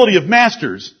responsibility of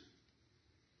masters.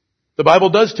 The Bible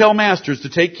does tell masters to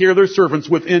take care of their servants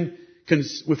within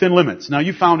limits. Now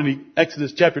you found in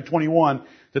Exodus chapter 21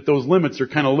 that those limits are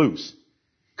kind of loose.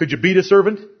 Could you beat a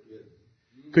servant?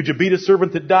 Could you beat a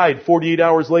servant that died 48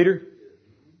 hours later?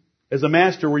 As a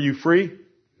master, were you free?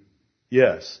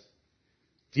 Yes.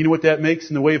 Do you know what that makes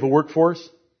in the way of a workforce?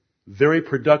 Very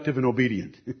productive and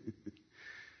obedient.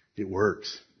 It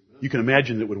works. You can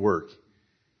imagine it would work.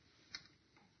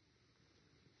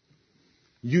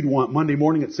 You'd want Monday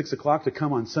morning at 6 o'clock to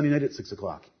come on Sunday night at 6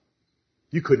 o'clock.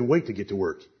 You couldn't wait to get to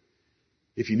work.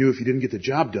 If you knew if you didn't get the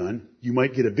job done, you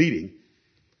might get a beating.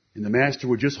 And the master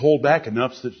would just hold back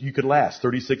enough so that you could last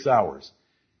 36 hours.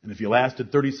 And if you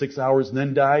lasted 36 hours and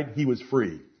then died, he was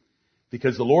free.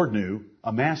 Because the Lord knew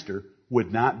a master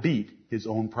would not beat his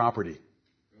own property.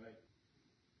 Right.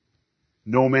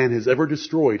 No man has ever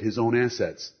destroyed his own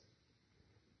assets.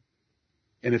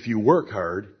 And if you work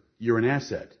hard, you're an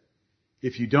asset.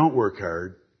 If you don't work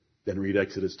hard, then read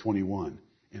Exodus 21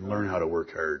 and learn how to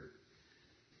work hard.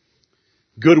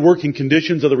 Good working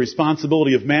conditions are the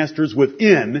responsibility of masters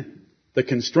within The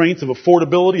constraints of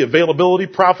affordability, availability,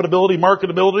 profitability,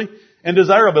 marketability, and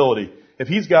desirability. If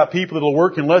he's got people that'll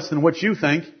work in less than what you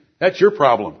think, that's your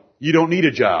problem. You don't need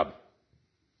a job.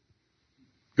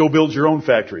 Go build your own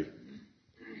factory.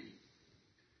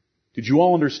 Did you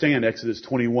all understand Exodus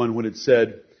 21 when it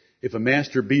said, if a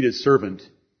master beat his servant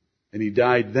and he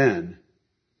died then,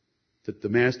 that the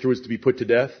master was to be put to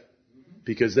death?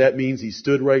 Because that means he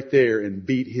stood right there and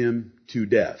beat him to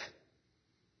death.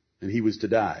 And he was to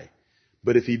die.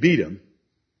 But if he beat him,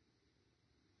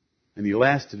 and he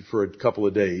lasted for a couple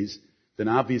of days, then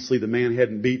obviously the man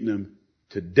hadn't beaten him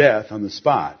to death on the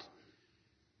spot.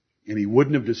 And he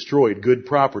wouldn't have destroyed good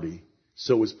property,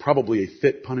 so it was probably a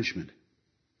fit punishment.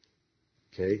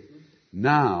 Okay?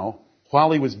 Now,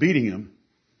 while he was beating him,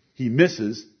 he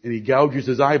misses and he gouges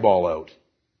his eyeball out.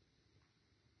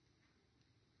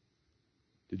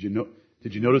 Did you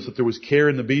notice that there was care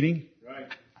in the beating? Right.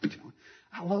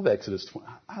 I love Exodus 20.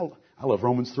 I love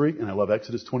Romans 3 and I love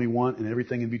Exodus 21 and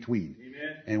everything in between.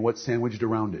 Amen. And what's sandwiched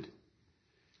around it.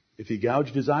 If he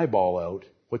gouged his eyeball out,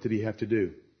 what did he have to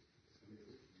do?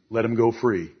 Let him go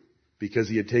free. Because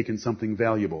he had taken something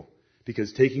valuable.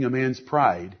 Because taking a man's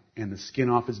pride and the skin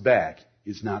off his back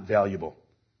is not valuable.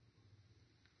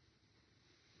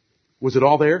 Was it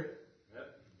all there?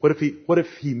 What if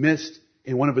he missed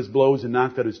in one of his blows and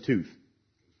knocked out his tooth?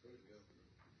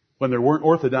 When there weren't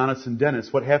orthodontists and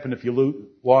dentists, what happened if you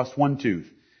lost one tooth?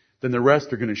 Then the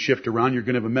rest are going to shift around. You're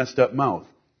going to have a messed up mouth.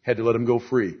 Had to let him go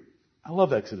free. I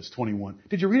love Exodus 21.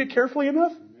 Did you read it carefully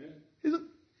enough? Is it?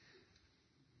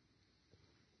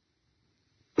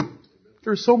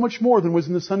 There's so much more than was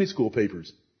in the Sunday school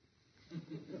papers.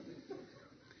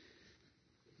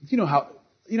 You know how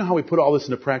we put all this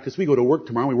into practice? We go to work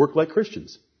tomorrow and we work like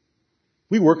Christians.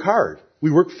 We work hard.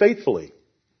 We work faithfully.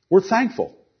 We're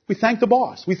thankful. We thank the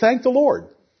boss. We thank the Lord.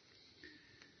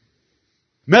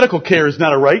 Medical care is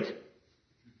not a right.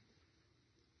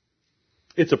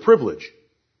 It's a privilege.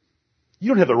 You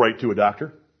don't have the right to a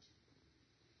doctor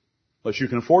unless you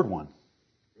can afford one.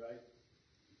 Right.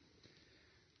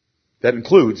 That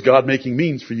includes God making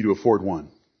means for you to afford one.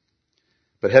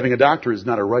 But having a doctor is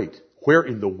not a right. Where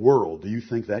in the world do you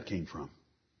think that came from?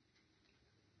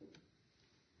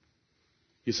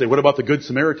 You say, what about the Good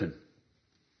Samaritan?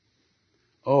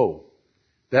 Oh,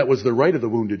 that was the right of the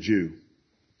wounded Jew.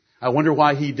 I wonder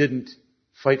why he didn't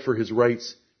fight for his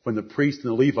rights when the priest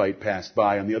and the Levite passed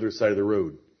by on the other side of the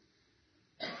road.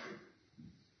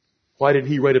 Why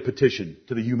didn't he write a petition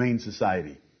to the Humane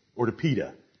Society or to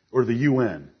PETA or to the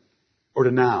UN or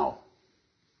to NOW?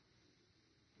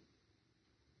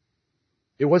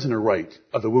 It wasn't a right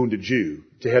of the wounded Jew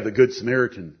to have the Good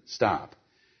Samaritan stop.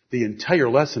 The entire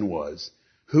lesson was,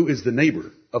 who is the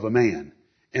neighbor of a man?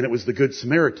 And it was the Good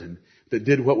Samaritan that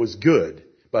did what was good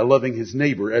by loving his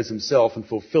neighbor as himself and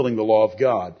fulfilling the law of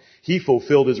God. He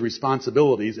fulfilled his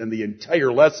responsibilities, and the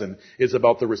entire lesson is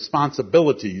about the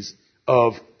responsibilities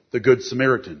of the Good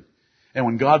Samaritan. And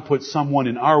when God puts someone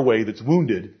in our way that's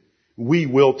wounded, we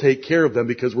will take care of them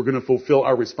because we're going to fulfill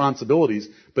our responsibilities,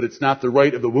 but it's not the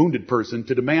right of the wounded person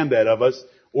to demand that of us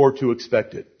or to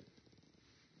expect it.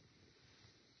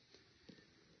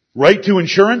 Right to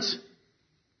insurance?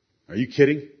 Are you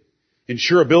kidding?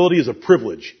 Insurability is a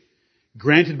privilege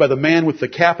granted by the man with the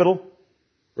capital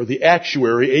or the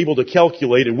actuary able to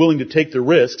calculate and willing to take the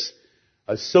risks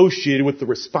associated with the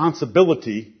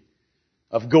responsibility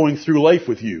of going through life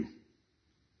with you.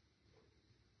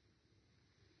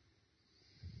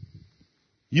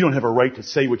 You don't have a right to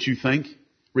say what you think,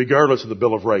 regardless of the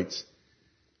Bill of Rights.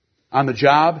 On the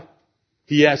job,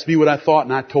 he asked me what I thought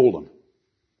and I told him.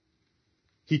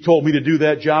 He told me to do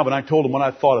that job and I told him what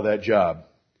I thought of that job.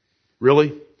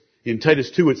 Really? In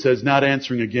Titus 2 it says, not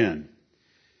answering again.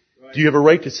 Right. Do you have a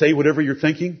right to say whatever you're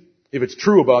thinking? If it's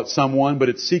true about someone, but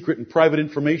it's secret and private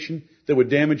information that would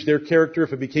damage their character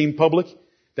if it became public,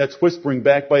 that's whispering,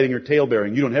 backbiting, or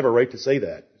tail-bearing. You don't have a right to say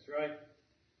that. That's right.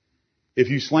 If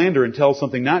you slander and tell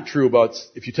something not true about,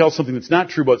 if you tell something that's not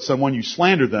true about someone, you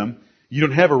slander them, you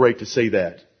don't have a right to say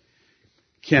that.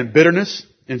 Can bitterness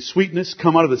and sweetness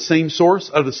come out of the same source,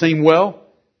 out of the same well?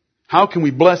 How can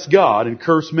we bless God and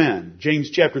curse men? James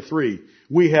chapter 3.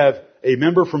 We have a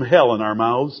member from hell in our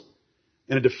mouths,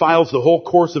 and it defiles the whole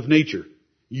course of nature.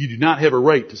 You do not have a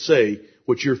right to say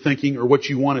what you're thinking or what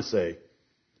you want to say.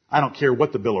 I don't care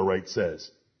what the Bill of Rights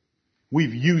says.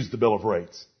 We've used the Bill of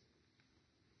Rights.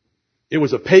 It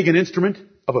was a pagan instrument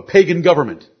of a pagan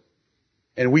government.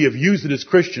 And we have used it as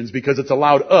Christians because it's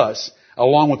allowed us,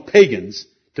 along with pagans,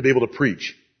 to be able to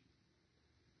preach.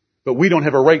 But we don't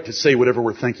have a right to say whatever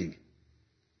we're thinking.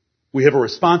 We have a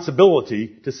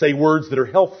responsibility to say words that are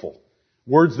helpful,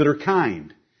 words that are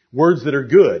kind, Words that are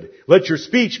good. Let your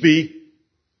speech be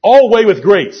all way with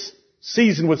grace,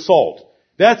 seasoned with salt.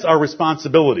 That's our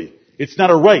responsibility. It's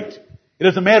not a right. It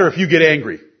doesn't matter if you get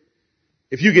angry.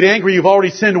 If you get angry, you've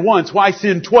already sinned once. Why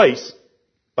sin twice?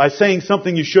 By saying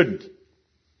something you shouldn't.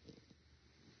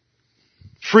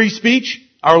 Free speech,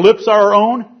 our lips are our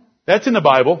own. That's in the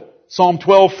Bible. Psalm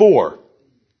 12:4.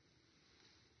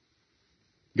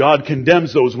 God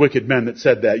condemns those wicked men that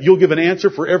said that. You'll give an answer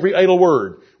for every idle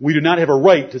word. We do not have a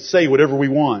right to say whatever we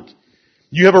want.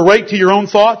 You have a right to your own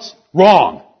thoughts?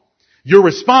 Wrong. You're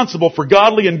responsible for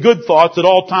godly and good thoughts at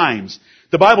all times.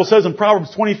 The Bible says in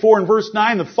Proverbs 24 and verse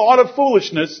 9, the thought of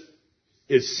foolishness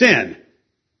is sin.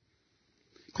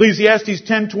 Ecclesiastes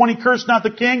 10:20, curse not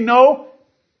the king. No,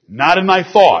 not in thy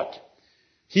thought.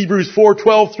 Hebrews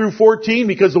 4:12 through 14,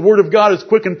 because the word of God is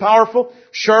quick and powerful,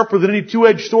 sharper than any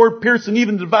two-edged sword, piercing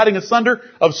even dividing asunder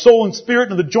of soul and spirit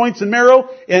and of the joints and marrow,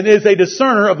 and is a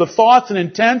discerner of the thoughts and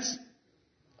intents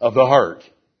of the heart.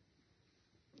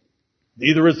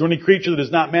 Neither is there any creature that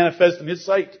is not manifest in his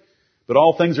sight, but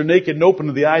all things are naked and open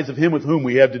to the eyes of him with whom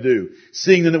we have to do.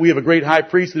 Seeing then that we have a great high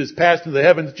priest that is passed into the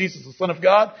heavens, Jesus the Son of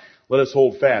God, let us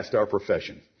hold fast our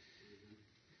profession.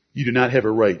 You do not have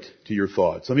a right to your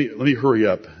thoughts. Let me hurry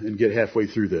up and get halfway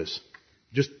through this.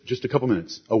 Just a couple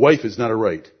minutes. A wife is not a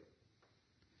right.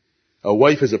 A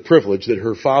wife is a privilege that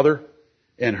her father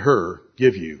and her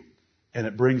give you, and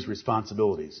it brings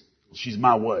responsibilities. She's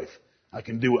my wife. I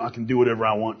can do whatever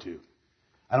I want to.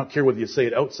 I don't care whether you say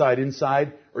it outside,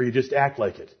 inside, or you just act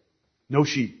like it. No,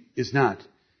 she is not.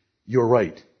 You're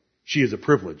right. She is a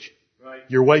privilege. Right.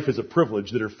 Your wife is a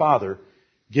privilege that her father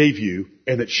gave you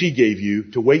and that she gave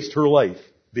you to waste her life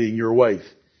being your wife.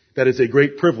 That is a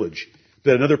great privilege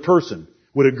that another person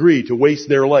would agree to waste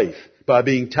their life by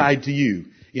being tied to you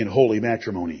in holy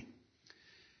matrimony.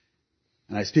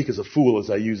 And I speak as a fool as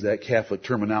I use that Catholic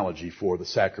terminology for the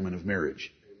sacrament of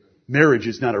marriage. Marriage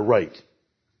is not a right.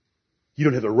 You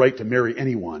don't have the right to marry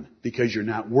anyone because you're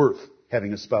not worth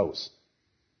having a spouse.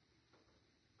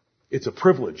 It's a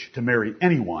privilege to marry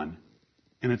anyone,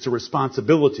 and it's a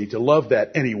responsibility to love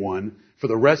that anyone for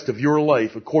the rest of your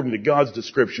life according to God's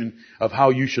description of how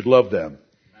you should love them.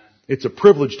 It's a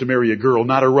privilege to marry a girl,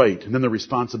 not a right, and then the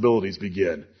responsibilities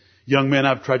begin. Young men,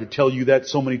 I've tried to tell you that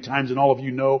so many times, and all of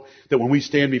you know that when we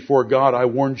stand before God, I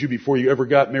warned you before you ever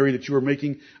got married that you were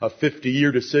making a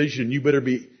 50-year decision, and you better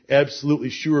be absolutely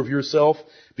sure of yourself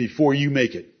before you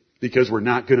make it, because we're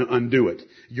not going to undo it.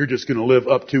 You're just going to live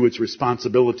up to its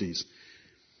responsibilities.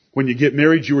 When you get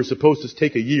married, you were supposed to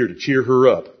take a year to cheer her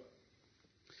up.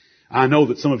 I know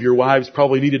that some of your wives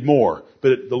probably needed more,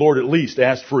 but the Lord at least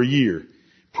asked for a year.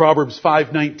 Proverbs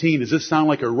 5:19, does this sound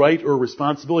like a right or a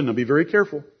responsibility? Now be very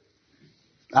careful.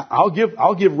 I'll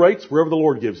give rights wherever the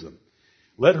Lord gives them.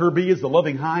 Let her be as the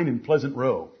loving hind in pleasant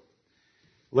roe.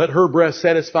 Let her breast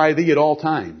satisfy thee at all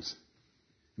times.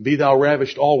 Be thou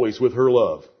ravished always with her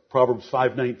love. Proverbs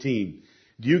 5:19.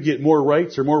 Do you get more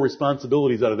rights or more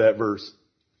responsibilities out of that verse?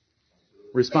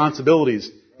 Responsibilities.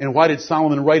 And why did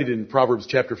Solomon write it in Proverbs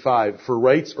chapter 5? For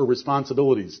rights or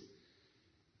responsibilities?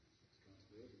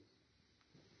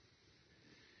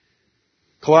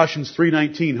 Colossians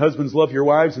 3:19, husbands love your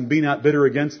wives and be not bitter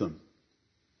against them.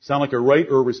 Sound like a right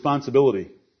or a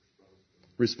responsibility?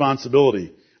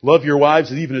 Responsibility. Love your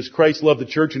wives even as Christ loved the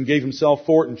church and gave himself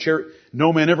for it. And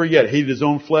no man ever yet hated his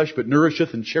own flesh, but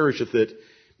nourisheth and cherisheth it,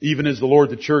 even as the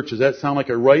Lord the church. Does that sound like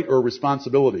a right or a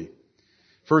responsibility?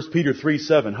 1 Peter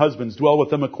 3:7, husbands dwell with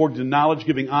them according to knowledge,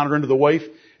 giving honor unto the wife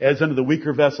as unto the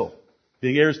weaker vessel,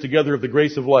 being heirs together of the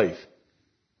grace of life.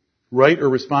 Right or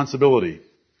responsibility?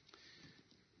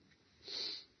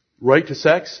 Right to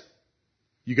sex?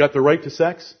 You got the right to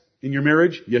sex in your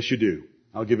marriage? Yes, you do.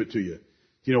 I'll give it to you.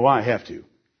 You know why? I have to.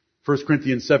 1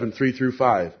 Corinthians 7:3 through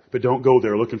 5. But don't go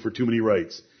there looking for too many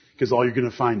rights, because all you're going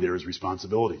to find there is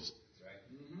responsibilities.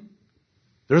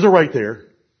 There's a right there.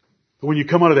 But when you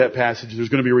come out of that passage, there's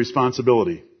going to be a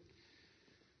responsibility.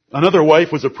 Another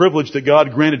wife was a privilege that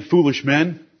God granted foolish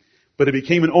men, but it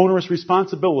became an onerous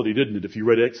responsibility, didn't it, if you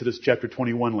read Exodus chapter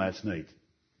 21 last night?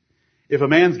 If a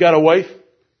man's got a wife,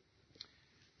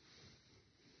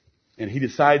 and he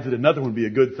decides that another would be a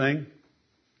good thing,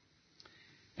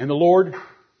 and the Lord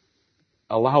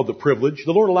allowed the privilege.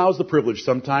 The Lord allows the privilege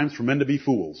sometimes for men to be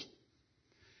fools.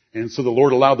 And so the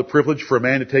Lord allowed the privilege for a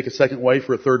man to take a second wife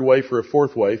or a third wife or a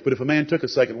fourth wife. But if a man took a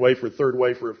second wife or a third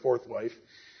wife or a fourth wife,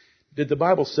 did the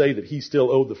Bible say that he still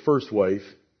owed the first wife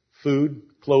food,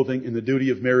 clothing, and the duty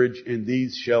of marriage, and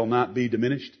these shall not be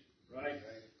diminished? Right.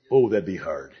 Oh, that'd be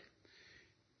hard.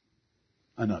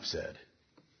 Enough said.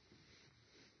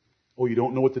 Oh, you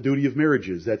don't know what the duty of marriage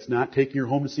is. That's not taking her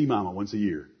home to see mama once a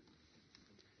year.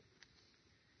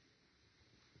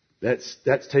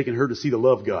 That's taking her to see the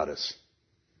love goddess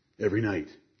every night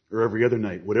or every other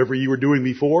night. Whatever you were doing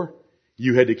before,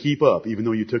 you had to keep up even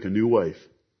though you took a new wife.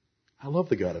 I love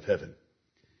the God of heaven.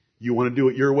 You want to do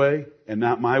it your way and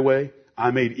not my way?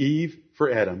 I made Eve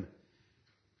for Adam.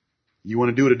 You want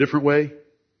to do it a different way?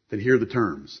 Then here are the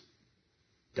terms.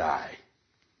 Die.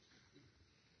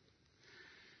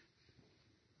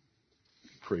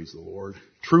 Praise the Lord.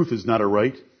 Truth is not a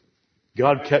right.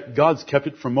 God's kept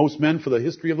it from most men for the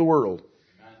history of the world.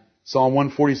 Psalm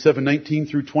 147:19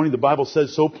 through 20, the Bible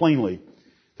says so plainly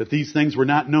that these things were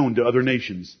not known to other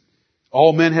nations.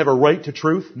 All men have a right to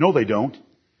truth? No, they don't.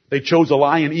 They chose a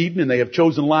lie in Eden and they have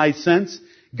chosen lies since.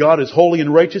 God is holy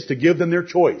and righteous to give them their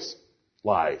choice.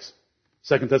 Lies.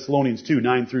 2 Thessalonians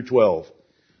 2:9 through 12.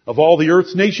 Of all the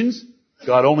earth's nations,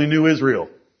 God only knew Israel.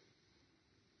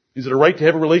 Is it a right to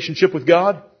have a relationship with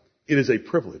God? It is a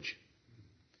privilege.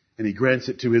 And He grants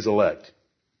it to His elect.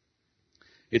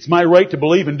 It's my right to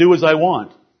believe and do as I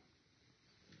want.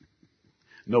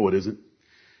 No, it isn't.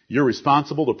 You're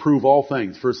responsible to prove all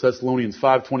things. 1 Thessalonians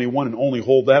 5:21, and only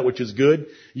hold that which is good.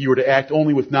 You are to act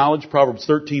only with knowledge. Proverbs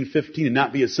 13:15, and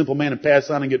not be a simple man and pass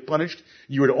on and get punished.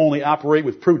 You are to only operate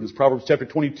with prudence. Proverbs chapter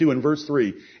 22 and verse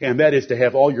 3. And that is to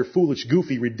have all your foolish,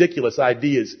 goofy, ridiculous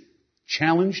ideas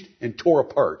challenged and tore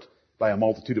apart by a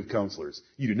multitude of counselors.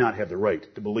 You do not have the right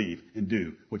to believe and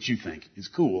do what you think is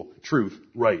cool, truth,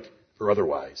 right, or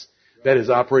otherwise. That is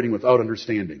operating without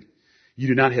understanding. You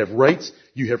do not have rights.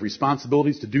 You have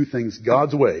responsibilities to do things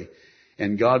God's way.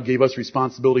 And God gave us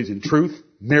responsibilities in truth,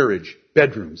 marriage,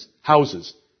 bedrooms,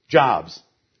 houses, jobs,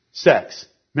 sex,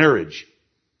 marriage,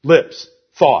 lips,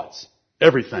 thoughts,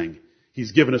 everything.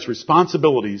 He's given us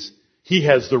responsibilities. He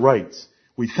has the rights.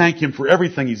 We thank Him for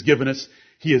everything He's given us.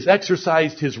 He has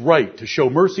exercised His right to show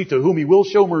mercy to whom He will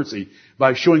show mercy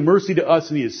by showing mercy to us,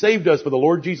 and He has saved us by the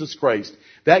Lord Jesus Christ.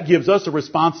 That gives us a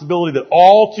responsibility that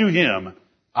all to Him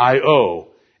I owe.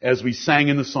 As we sang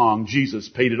in the song, Jesus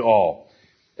paid it all.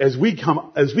 As we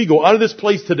go out of this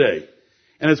place today,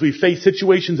 and as we face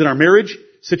situations in our marriage,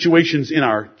 situations in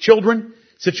our children,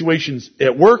 situations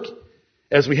at work,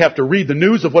 as we have to read the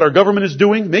news of what our government is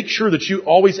doing, make sure that you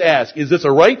always ask, is this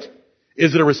a right?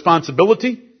 Is it a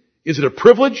responsibility? Is it a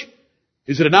privilege?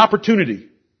 Is it an opportunity?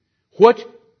 What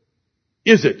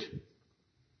is it?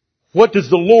 What does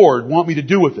the Lord want me to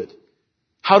do with it?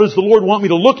 How does the Lord want me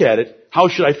to look at it? How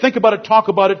should I think about it, talk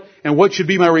about it, and what should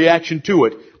be my reaction to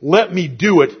it? Let me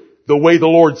do it the way the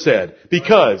Lord said.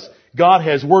 Because God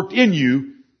has worked in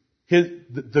you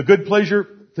the good pleasure,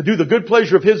 to do the good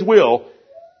pleasure of His will,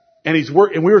 and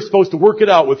we are supposed to work it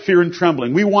out with fear and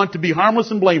trembling. We want to be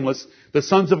harmless and blameless, the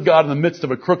sons of God in the midst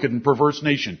of a crooked and perverse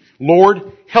nation. Lord,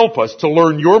 help us to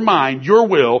learn Your mind, Your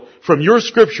will, from Your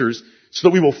scriptures, so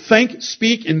that we will think,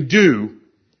 speak, and do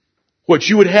what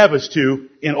You would have us to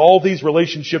in all these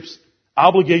relationships,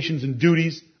 obligations, and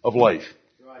duties of life.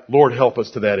 Lord, help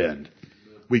us to that end.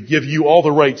 We give You all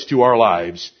the rights to our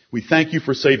lives. We thank You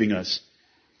for saving us.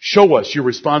 Show us Your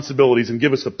responsibilities and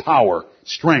give us the power,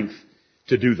 strength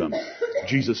to do them. In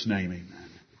Jesus' name, amen.